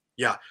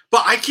 Yeah,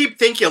 but I keep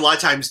thinking a lot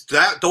of times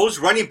that those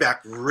running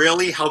back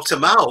really helps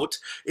him out.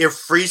 It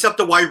frees up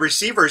the wide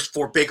receivers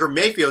for Baker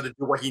Mayfield to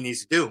do what he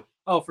needs to do.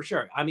 Oh, for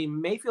sure. I mean,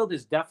 Mayfield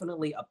is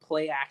definitely a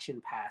play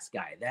action pass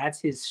guy.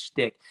 That's his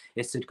shtick,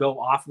 is to go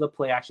off of the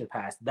play action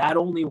pass. That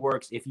only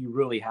works if you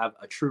really have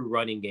a true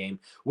running game,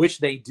 which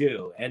they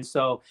do. And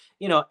so,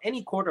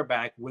 any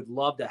quarterback would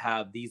love to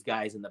have these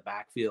guys in the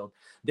backfield.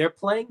 They're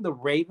playing the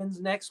Ravens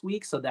next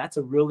week, so that's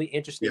a really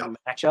interesting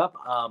matchup.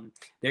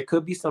 There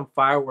could be some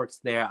fireworks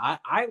there.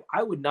 I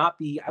would not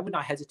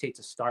hesitate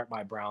to start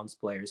my Browns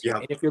players here.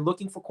 And if you're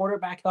looking for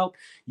quarterback help,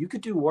 you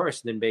could do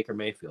worse than Baker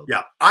Mayfield.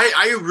 Yeah,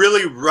 I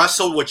really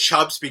wrestle with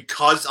Chubbs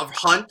because of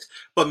Hunt,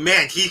 but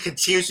man, he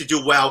continues to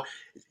do well,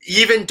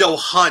 even though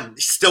Hunt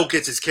still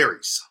gets his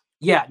carries.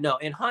 Yeah, no,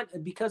 and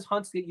because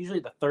Hunt's usually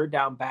the third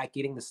down back,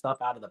 getting the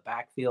stuff out of the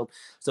backfield,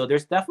 so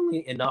there's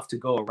definitely enough to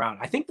go around.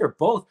 I think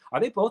are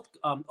they both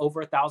over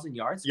 1,000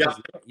 yards?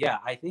 Yeah,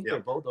 I think they're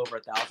both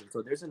over 1,000,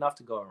 so there's enough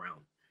to go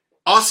around.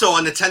 Also,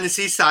 on the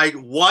Tennessee side,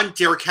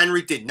 Derrick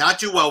Henry did not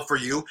do well for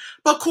you,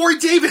 but Corey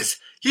Davis,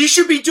 he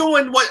should be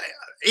doing what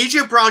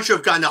A.J. Brown should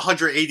have gotten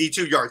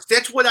 182 yards.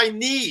 That's what I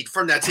need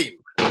from that team.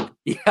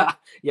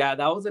 Yeah,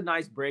 that was a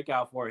nice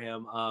breakout for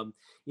him.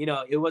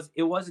 It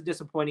was a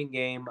disappointing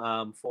game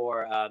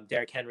for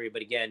Derrick Henry,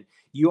 but again,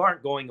 you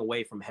aren't going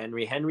away from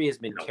Henry. Henry has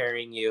been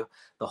carrying you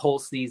the whole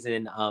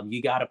season.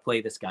 You got to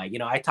play this guy.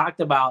 I talked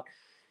about,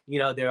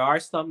 there are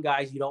some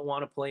guys you don't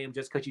want to play him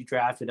just because you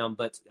drafted him,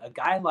 but a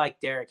guy like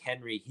Derrick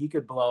Henry, he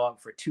could blow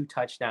up for 2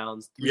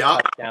 touchdowns, 3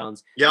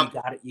 touchdowns. You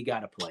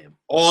got to play him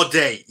all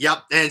day.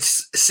 Yep, and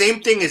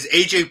same thing as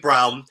AJ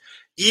Brown.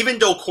 Even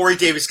though Corey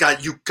Davis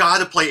you got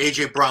to play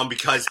AJ Brown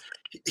because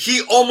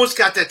he almost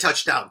got that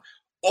touchdown.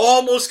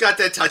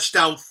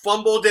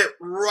 Fumbled it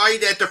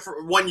right at the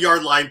 1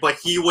 yard line, but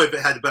he would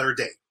have had a better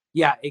day.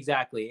 Yeah,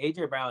 exactly.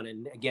 A.J. Brown,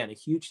 and again, a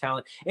huge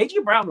talent. A.J.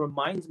 Brown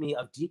reminds me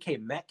of DK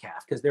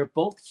Metcalf because they're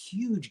both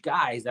huge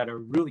guys that are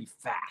really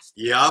fast.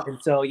 Yeah. And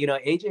so,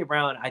 A.J.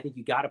 Brown, I think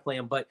you got to play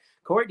him. But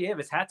Corey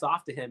Davis, hats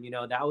off to him.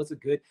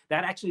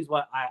 That actually is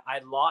what I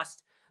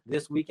lost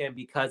this weekend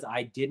because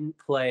I didn't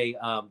play,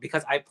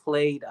 because I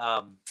played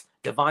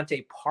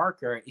Devontae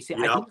Parker. You see, I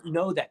didn't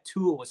know that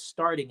Tua was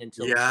starting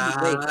until too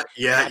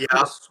late.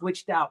 I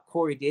switched out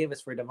Corey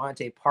Davis for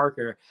Devontae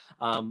Parker,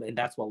 and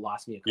that's what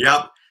lost me.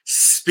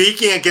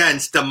 Speaking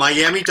against the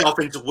Miami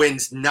Dolphins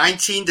wins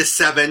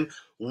 19-7.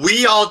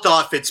 We all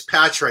thought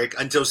Fitzpatrick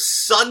until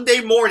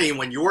Sunday morning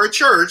when you were at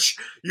church.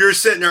 You're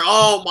sitting there,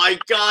 oh my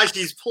gosh,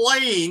 he's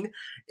playing.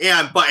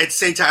 But at the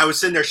same time, I was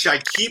sitting there, should I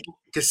keep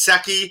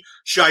Gesicki?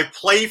 Should I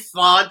play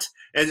Fant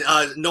and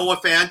Noah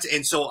Fant?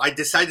 And so I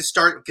decided to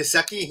start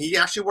Gesicki. He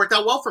actually worked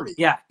out well for me.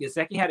 Yeah,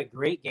 Gesicki had a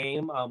great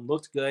game,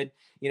 looked good,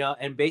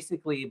 and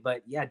basically,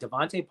 but yeah,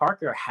 Devontae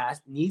Parker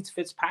needs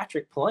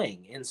Fitzpatrick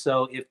playing. And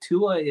so if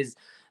Tua is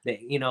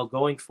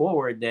going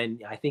forward, then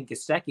I think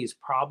Gesicki is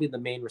probably the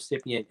main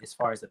recipient as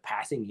far as the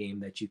passing game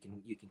that you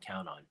can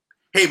count on.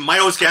 Hey,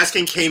 Myles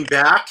Gaskin came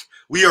back.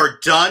 We are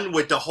done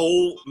with the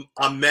whole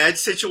Ahmed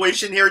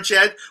situation here,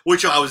 Jed,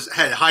 which I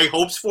had high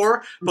hopes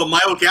for. But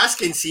Myles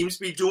Gaskin seems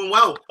to be doing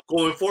well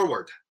going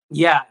forward.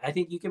 Yeah, I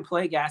think you can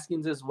play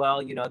Gaskins as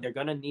well. They're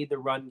going to need the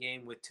run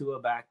game with Tua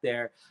back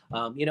there.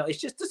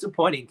 It's just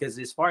disappointing because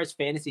as far as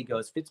fantasy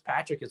goes,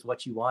 Fitzpatrick is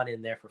what you want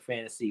in there for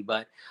fantasy.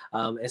 But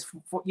as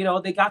for,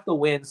 they got the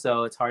win,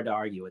 so it's hard to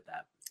argue with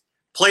that.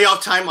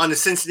 Playoff time on the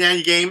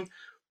Cincinnati game.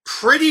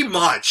 Pretty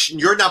much,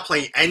 you're not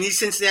playing any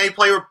Cincinnati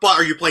player, but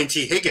are you playing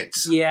T.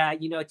 Higgins? Yeah,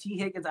 T.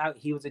 Higgins out.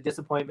 He was a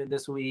disappointment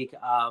this week.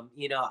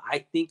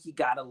 I think you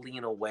got to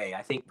lean away.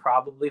 I think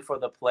probably for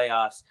the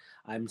playoffs,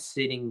 I'm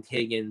sitting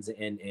Higgins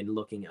and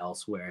looking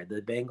elsewhere.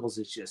 The Bengals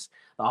the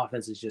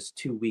offense is just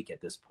too weak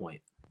at this point.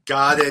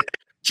 Got it.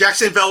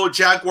 Jacksonville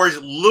Jaguars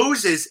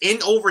loses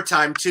in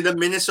overtime to the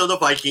Minnesota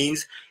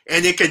Vikings,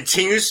 and it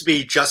continues to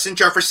be Justin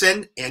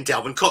Jefferson and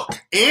Dalvin Cook.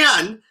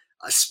 And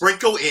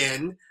sprinkle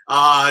in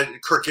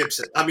Kirk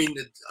Cousins.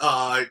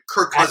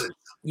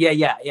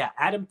 Yeah.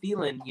 Adam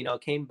Thielen,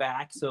 came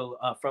back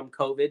from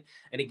COVID,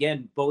 and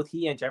again, both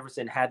he and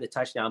Jefferson had the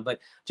touchdown. But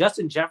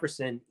Justin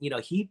Jefferson,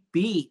 he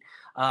beat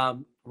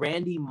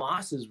Randy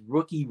Moss's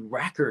rookie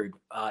record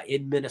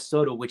in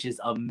Minnesota, which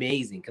is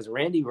amazing because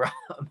Randy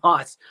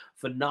Moss,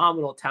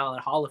 phenomenal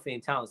talent, Hall of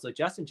Fame talent. So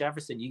Justin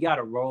Jefferson, you got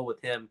to roll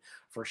with him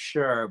for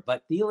sure.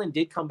 But Thielen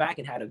did come back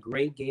and had a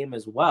great game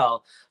as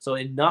well. So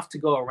enough to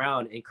go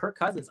around. And Kirk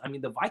Cousins,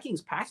 the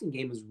Vikings passing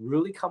game has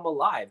really come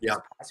alive these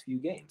past few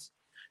games.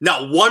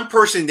 Now, one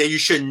person that you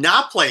should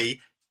not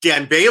play,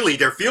 Dan Bailey,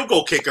 their field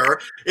goal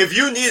kicker. If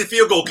you need a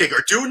field goal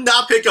kicker, do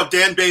not pick up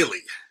Dan Bailey.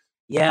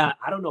 Yeah,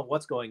 I don't know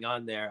what's going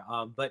on there.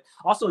 But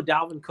also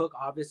Dalvin Cook,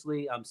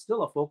 obviously,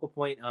 still a focal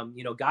point.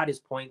 Got his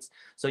points,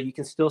 so you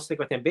can still stick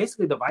with him.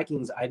 Basically, the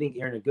Vikings, I think,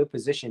 are in a good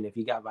position if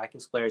you got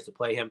Vikings players to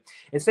play him.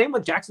 And same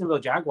with Jacksonville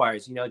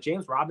Jaguars.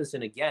 James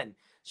Robinson again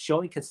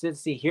showing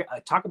consistency here.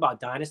 Talk about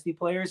dynasty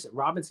players.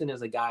 Robinson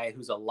is a guy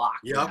who's a lock.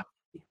 Yep.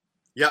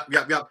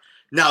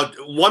 Now,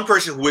 one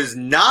person who is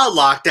not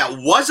locked, that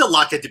was a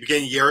lock at the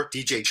beginning of the year,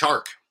 DJ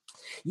Chark.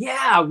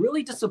 Yeah,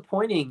 really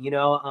disappointing.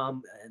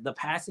 The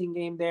passing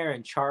game there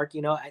and Chark.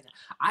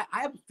 I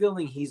have a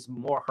feeling he's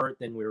more hurt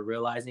than we're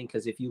realizing,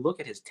 because if you look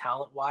at his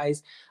talent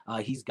wise,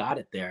 he's got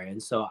it there.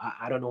 And so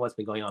I don't know what's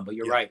been going on, but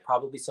you're right.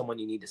 Probably someone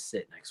you need to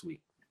sit next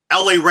week.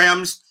 LA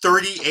Rams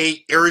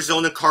 38,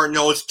 Arizona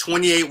Cardinals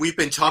 28. We've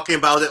been talking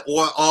about it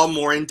all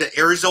morning. The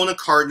Arizona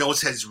Cardinals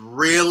has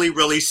really,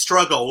 really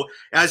struggled.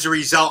 As a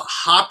result,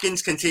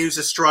 Hopkins continues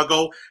to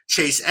struggle.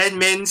 Chase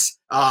Edmonds,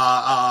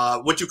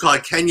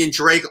 Kenyon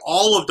Drake,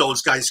 all of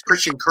those guys,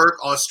 Christian Kirk,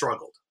 all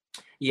struggled.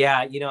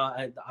 Yeah,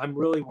 I'm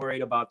really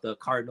worried about the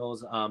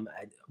Cardinals.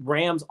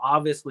 Rams,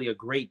 obviously a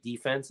great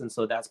defense, and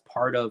so that's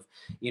part of,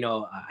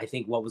 I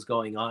think what was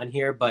going on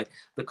here. But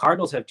the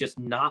Cardinals have just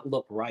not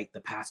looked right the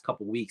past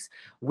couple weeks.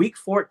 Week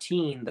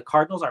 14, the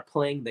Cardinals are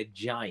playing the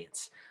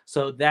Giants.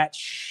 So that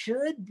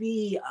should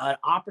be an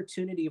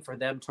opportunity for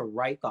them to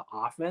right the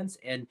offense.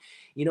 And,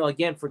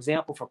 again, for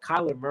example, for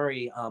Kyler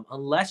Murray,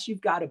 unless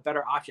you've got a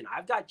better option,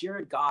 I've got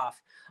Jared Goff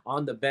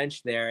on the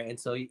bench there.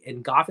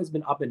 And Goff has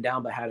been up and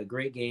down, but had a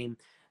great game.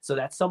 So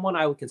that's someone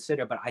I would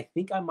consider, but I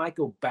think I might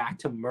go back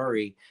to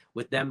Murray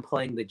with them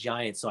playing the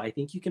Giants. So I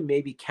think you can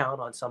maybe count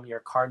on some of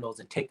your Cardinals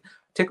and take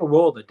a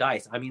roll of the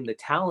dice. I mean, the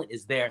talent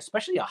is there,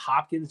 especially a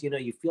Hopkins.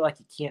 You feel like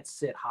you can't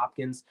sit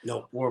Hopkins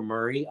or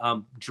Murray.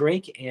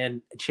 Drake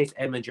and Chase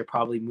Edmonds, you're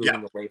probably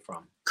moving away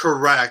from.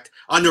 Correct.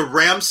 On the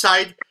Rams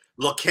side,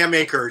 look, Cam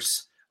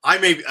Akers, I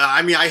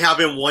have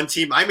him one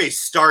team. I may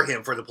start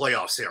him for the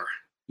playoffs here.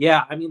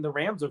 Yeah, I mean, the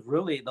Rams have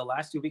really, the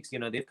last 2 weeks,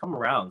 they've come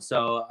around.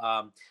 So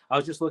I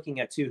was just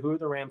looking at, who are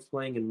the Rams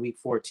playing in week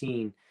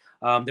 14?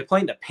 They're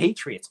playing the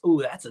Patriots.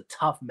 Ooh, that's a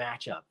tough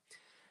matchup.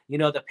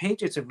 The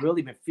Patriots have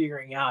really been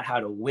figuring out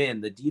how to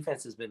win. The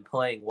defense has been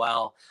playing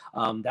well.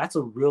 That's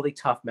a really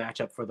tough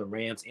matchup for the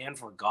Rams and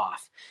for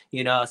Goff.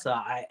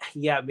 So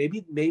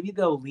maybe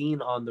they'll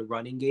lean on the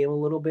running game a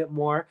little bit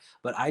more,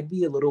 but I'd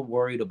be a little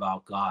worried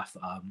about Goff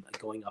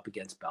going up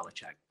against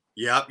Belichick.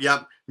 Yep.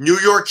 New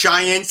York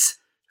Giants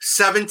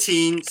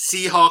 17,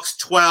 Seahawks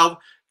 12.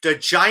 The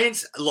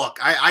Giants, look,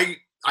 I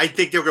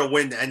think they're going to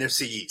win the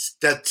NFC East.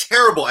 The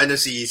terrible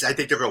NFC East, I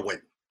think they're going to win.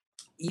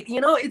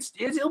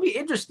 It'll be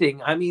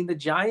interesting. I mean, the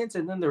Giants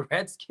and then the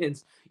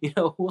Redskins,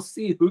 we'll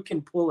see who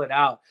can pull it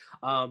out.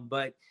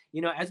 But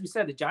as we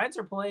said, the Giants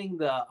are playing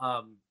the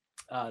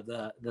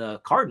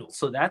Cardinals,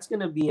 so that's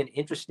going to be an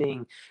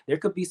interesting. There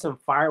could be some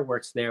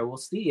fireworks there. We'll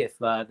see if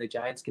the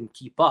Giants can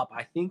keep up.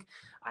 I think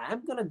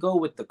I'm going to go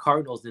with the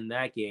Cardinals in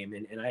that game,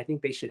 and I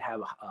think they should have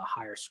a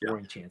higher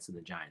scoring chance than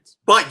the Giants.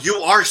 But you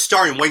are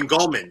starting Wayne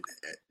Gallman,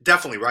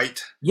 definitely,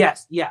 right?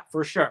 Yes, yeah,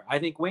 for sure. I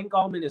think Wayne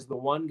Gallman is the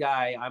one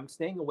guy. I'm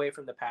staying away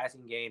from the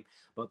passing game,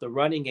 but the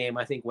running game,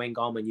 I think Wayne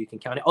Gallman, you can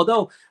count it.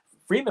 Although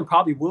Freeman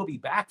probably will be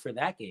back for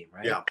that game,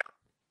 right?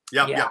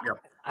 Yeah.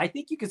 I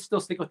think you can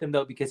still stick with him,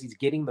 though, because he's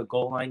getting the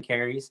goal line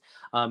carries,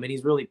 and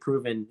he's really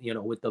proven,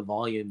 with the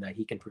volume that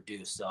he can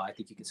produce. So I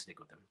think you can stick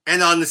with him.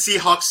 And on the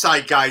Seahawks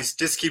side, guys,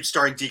 just keep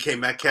starting DK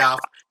Metcalf,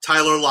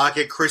 Tyler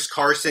Lockett, Chris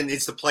Carson.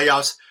 It's the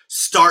playoffs.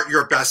 Start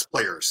your best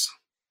players.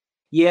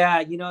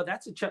 Yeah,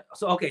 that's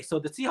so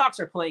the Seahawks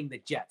are playing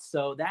the Jets,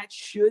 so that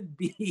should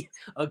be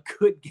a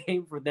good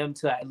game for them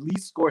to at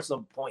least score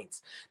some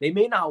points. They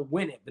may not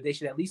win it, but they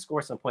should at least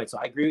score some points. So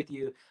I agree with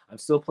you. I'm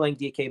still playing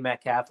DK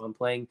Metcalf. I'm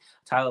playing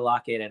Tyler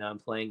Lockett, and I'm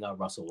playing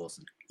Russell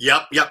Wilson.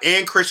 Yep,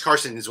 and Chris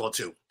Carson as well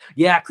too.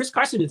 Yeah, Chris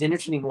Carson is an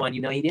interesting one. He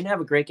didn't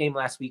have a great game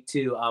last week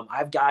too.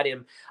 I've got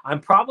him.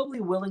 I'm probably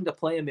willing to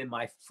play him in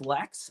my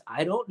flex.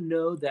 I don't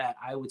know that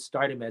I would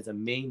start him as a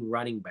main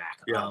running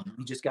back. You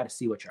just got to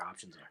see what your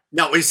options are.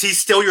 Now, is he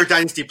still your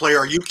dynasty player?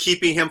 Are you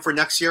keeping him for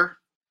next year?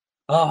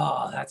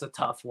 Oh, that's a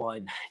tough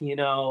one.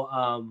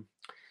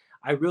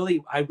 I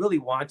really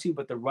want to,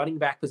 but the running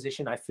back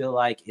position, I feel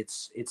like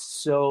it's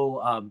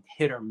so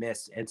hit or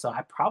miss. And so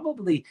I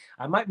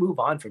might move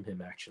on from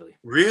him, actually.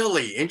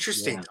 Really?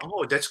 Interesting. Yeah.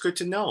 Oh, that's good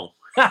to know.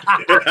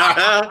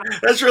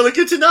 That's really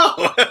good to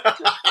know.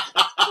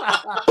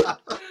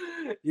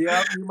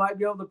 Yeah, you might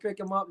be able to pick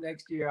him up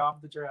next year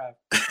off the draft.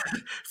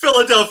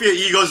 Philadelphia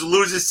Eagles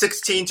loses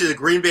 16 to the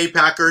Green Bay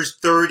Packers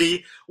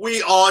 30.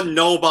 We all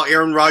know about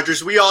Aaron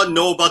Rodgers. We all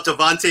know about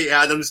Davante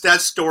Adams. That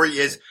story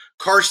is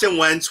Carson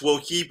Wentz. Will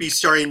he be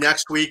starting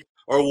next week,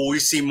 or will we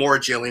see more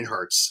Jalen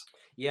Hurts?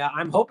 Yeah,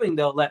 I'm hoping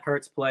they'll let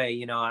Hurts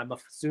play. I'm a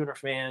Sooner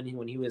fan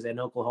when he was in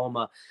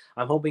Oklahoma.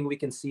 I'm hoping we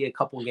can see a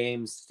couple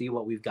games, see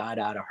what we've got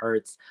out of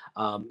Hurts.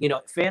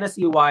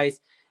 Fantasy-wise,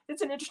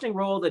 it's an interesting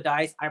roll of the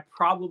dice. I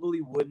probably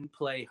wouldn't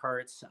play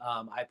Hurts.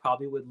 I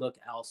probably would look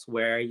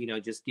elsewhere,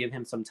 just give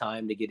him some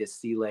time to get his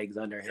sea legs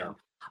under him.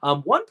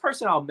 One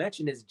person I'll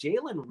mention is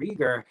Jalen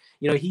Reagor.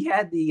 He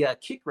had the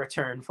kick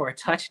return for a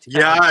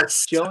touchdown,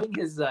 yes, showing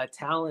his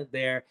talent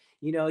there.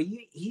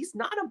 He's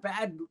not a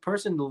bad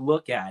person to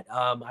look at.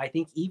 I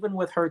think even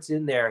with Hurts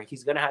in there,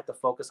 he's going to have to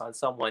focus on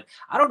someone.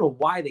 I don't know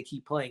why they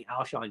keep playing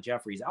Alshon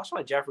Jeffries.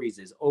 Alshon Jeffries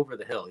is over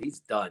the hill. He's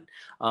done.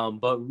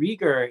 But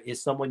Reagor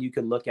is someone you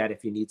can look at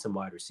if you need some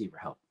wide receiver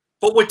help.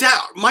 But with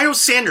that, Miles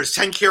Sanders,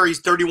 10 carries,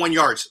 31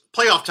 yards.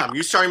 Playoff time.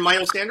 You starting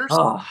Miles Sanders?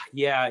 Oh,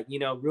 yeah.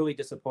 Really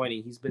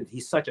disappointing.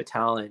 He's such a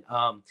talent.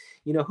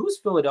 Who's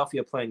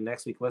Philadelphia playing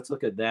next week? Let's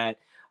look at that.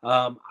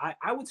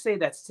 I would say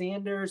that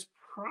Sanders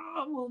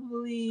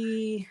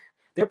probably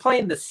they're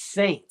playing the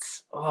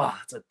Saints. Oh,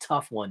 it's a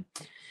tough one.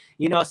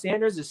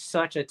 Sanders is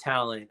such a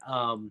talent.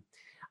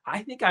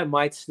 I think I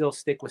might still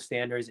stick with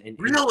Sanders in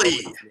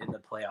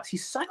the playoffs.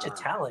 He's such a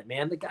talent,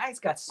 man. The guy's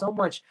got so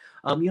much.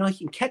 He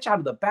can catch out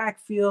of the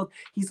backfield.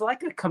 He's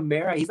like a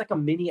Kamara. He's like a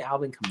mini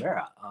Alvin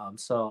Kamara.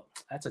 So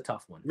that's a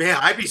tough one. Man,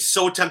 I'd be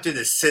so tempted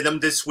to sit him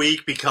this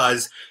week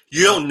because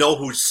you don't know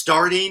who's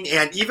starting.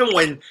 And even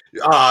when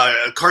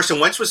Carson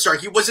Wentz was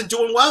starting, he wasn't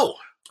doing well.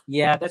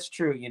 Yeah, that's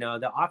true.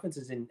 The offense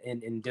is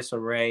in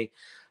disarray.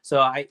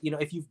 So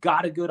if you've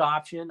got a good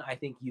option, I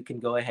think you can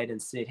go ahead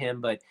and sit him.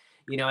 But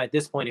at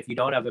this point, if you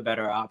don't have a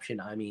better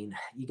option,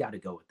 you got to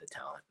go with the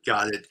talent.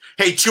 Got it.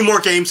 Hey, 2 more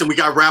games and we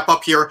got to wrap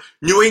up here.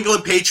 New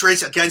England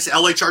Patriots against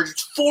LA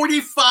Chargers,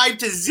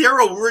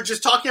 45-0. We were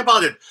just talking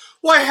about it.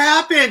 What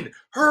happened?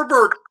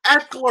 Herbert,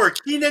 Eckler,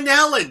 Keenan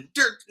Allen,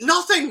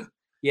 nothing.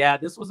 Yeah,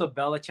 this was a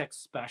Belichick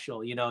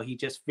special. He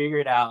just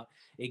figured out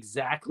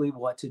exactly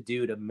what to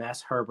do to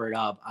mess Herbert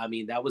up.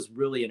 That was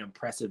really an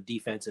impressive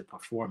defensive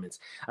performance.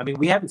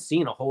 We haven't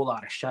seen a whole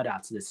lot of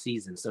shutouts this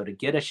season. So to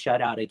get a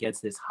shutout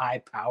against this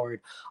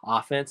high-powered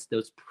offense, that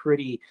was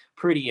pretty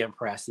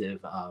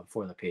impressive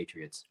for the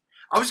Patriots.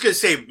 I was going to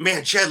say,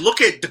 man, Chad,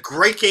 look at the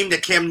great game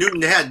that Cam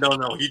Newton had. No,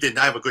 he did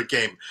not have a good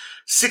game.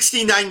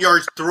 69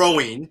 yards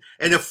throwing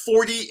and a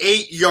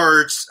 48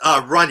 yards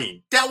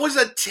running. That was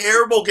a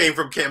terrible game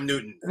from Cam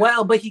Newton.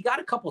 Well, but he got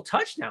a couple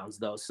touchdowns,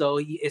 though. So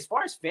as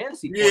far as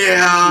fantasy, you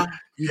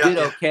did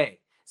okay.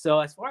 So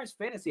as far as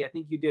fantasy, I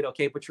think you did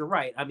okay, but you're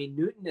right.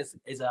 Newton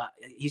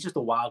he's just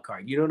a wild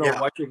card. You don't know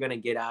what you're going to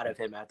get out of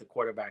him at the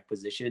quarterback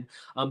position.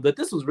 But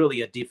this was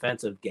really a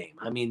defensive game.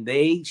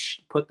 They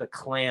put the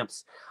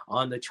clamps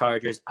on the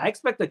Chargers. I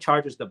expect the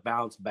Chargers to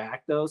bounce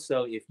back, though.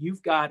 So if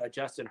you've got a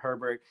Justin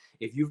Herbert,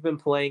 if you've been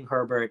playing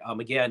Herbert,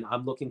 again,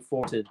 I'm looking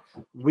forward to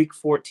week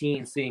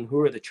 14, seeing who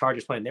are the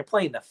Chargers playing. They're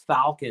playing the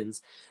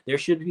Falcons. There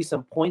should be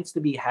some points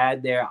to be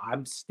had there.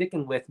 I'm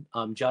sticking with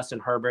Justin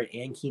Herbert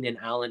and Keenan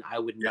Allen. I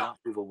would not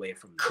move away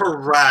from them.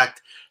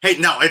 Correct. Hey,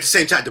 now at the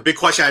same time, the big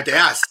question I have to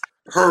ask,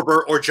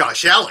 Herbert or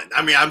Josh Allen?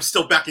 I'm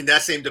still backing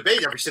that same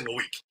debate every single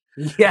week.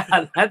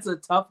 Yeah, that's a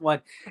tough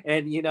one.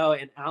 And,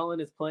 and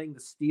Allen is playing the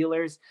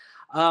Steelers.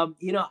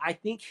 I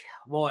think,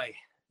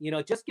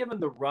 just given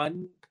the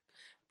run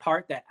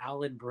part that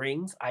Allen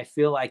brings, I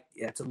feel like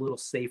it's a little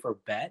safer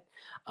bet.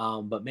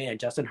 But man,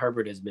 Justin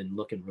Herbert has been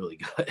looking really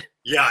good.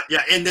 Yeah.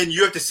 And then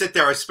you have to sit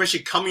there, especially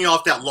coming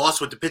off that loss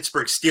with the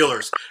Pittsburgh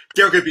Steelers.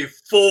 They're going to be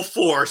full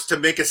force to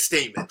make a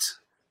statement.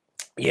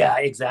 Yeah,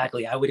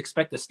 exactly. I would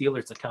expect the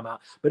Steelers to come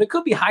out, but it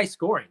could be high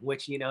scoring,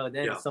 which, then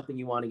it's something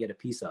you want to get a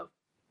piece of.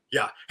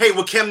 Yeah. Hey,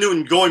 well, Cam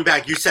Newton, going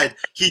back, you said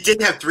he did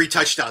have 3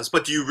 touchdowns,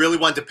 but do you really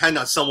want to depend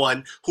on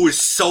someone who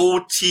is so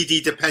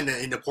TD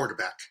dependent in the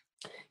quarterback?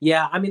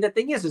 Yeah, the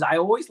thing is I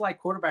always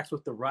like quarterbacks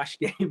with the rush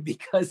game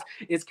because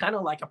it's kind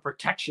of like a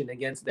protection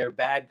against their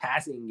bad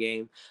passing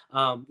game.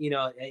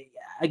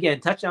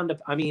 Again,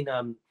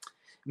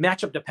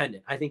 matchup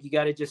dependent. I think you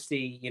got to just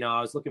see,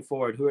 I was looking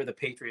forward. Who are the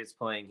Patriots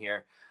playing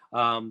here?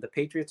 The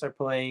Patriots are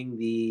playing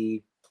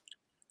the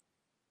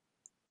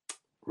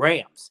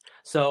Rams.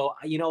 So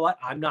you know what?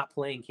 I'm not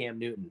playing Cam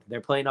Newton.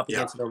 They're playing up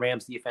against the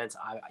Rams defense.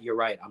 You're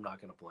right. I'm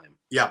not going to play him.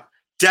 Yeah.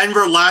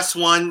 Denver, last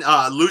one,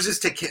 loses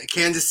to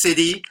Kansas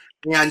City.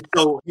 And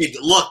so,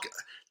 look,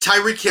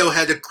 Tyreek Hill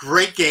had a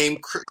great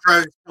game.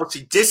 Travis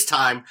Kelce this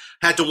time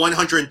had the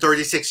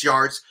 136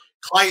 yards.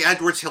 Clyde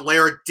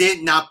Edwards-Helaire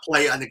did not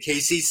play on the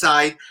KC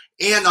side.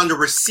 And on the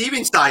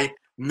receiving side,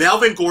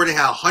 Melvin Gordon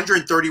had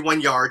 131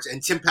 yards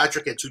and Tim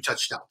Patrick had 2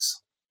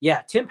 touchdowns.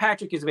 Yeah, Tim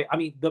Patrick is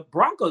the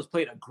Broncos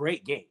played a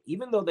great game.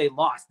 Even though they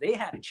lost, they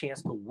had a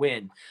chance to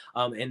win,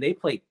 and they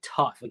played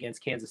tough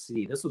against Kansas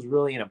City. This was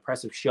really an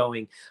impressive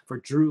showing for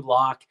Drew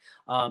Lock.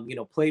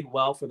 Played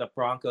well for the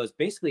Broncos.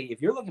 Basically,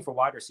 if you're looking for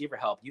wide receiver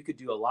help, you could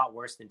do a lot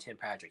worse than Tim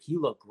Patrick. He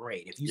looked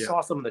great. If you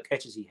saw some of the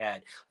catches he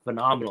had,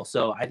 phenomenal.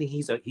 So I think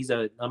he's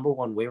a number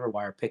 1 waiver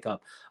wire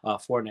pickup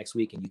for next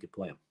week, and you could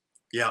play him.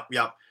 Yeah.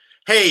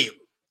 Hey,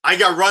 I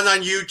got run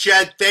on you,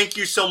 Jed. Thank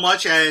you so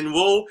much. And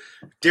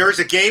there's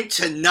a game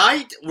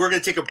tonight. We're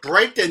going to take a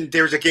break. Then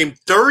there's a game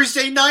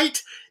Thursday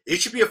night. It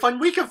should be a fun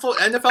weekend for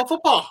NFL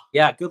football.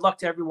 Yeah, good luck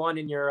to everyone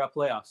in your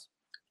playoffs.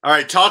 All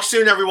right, talk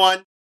soon,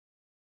 everyone.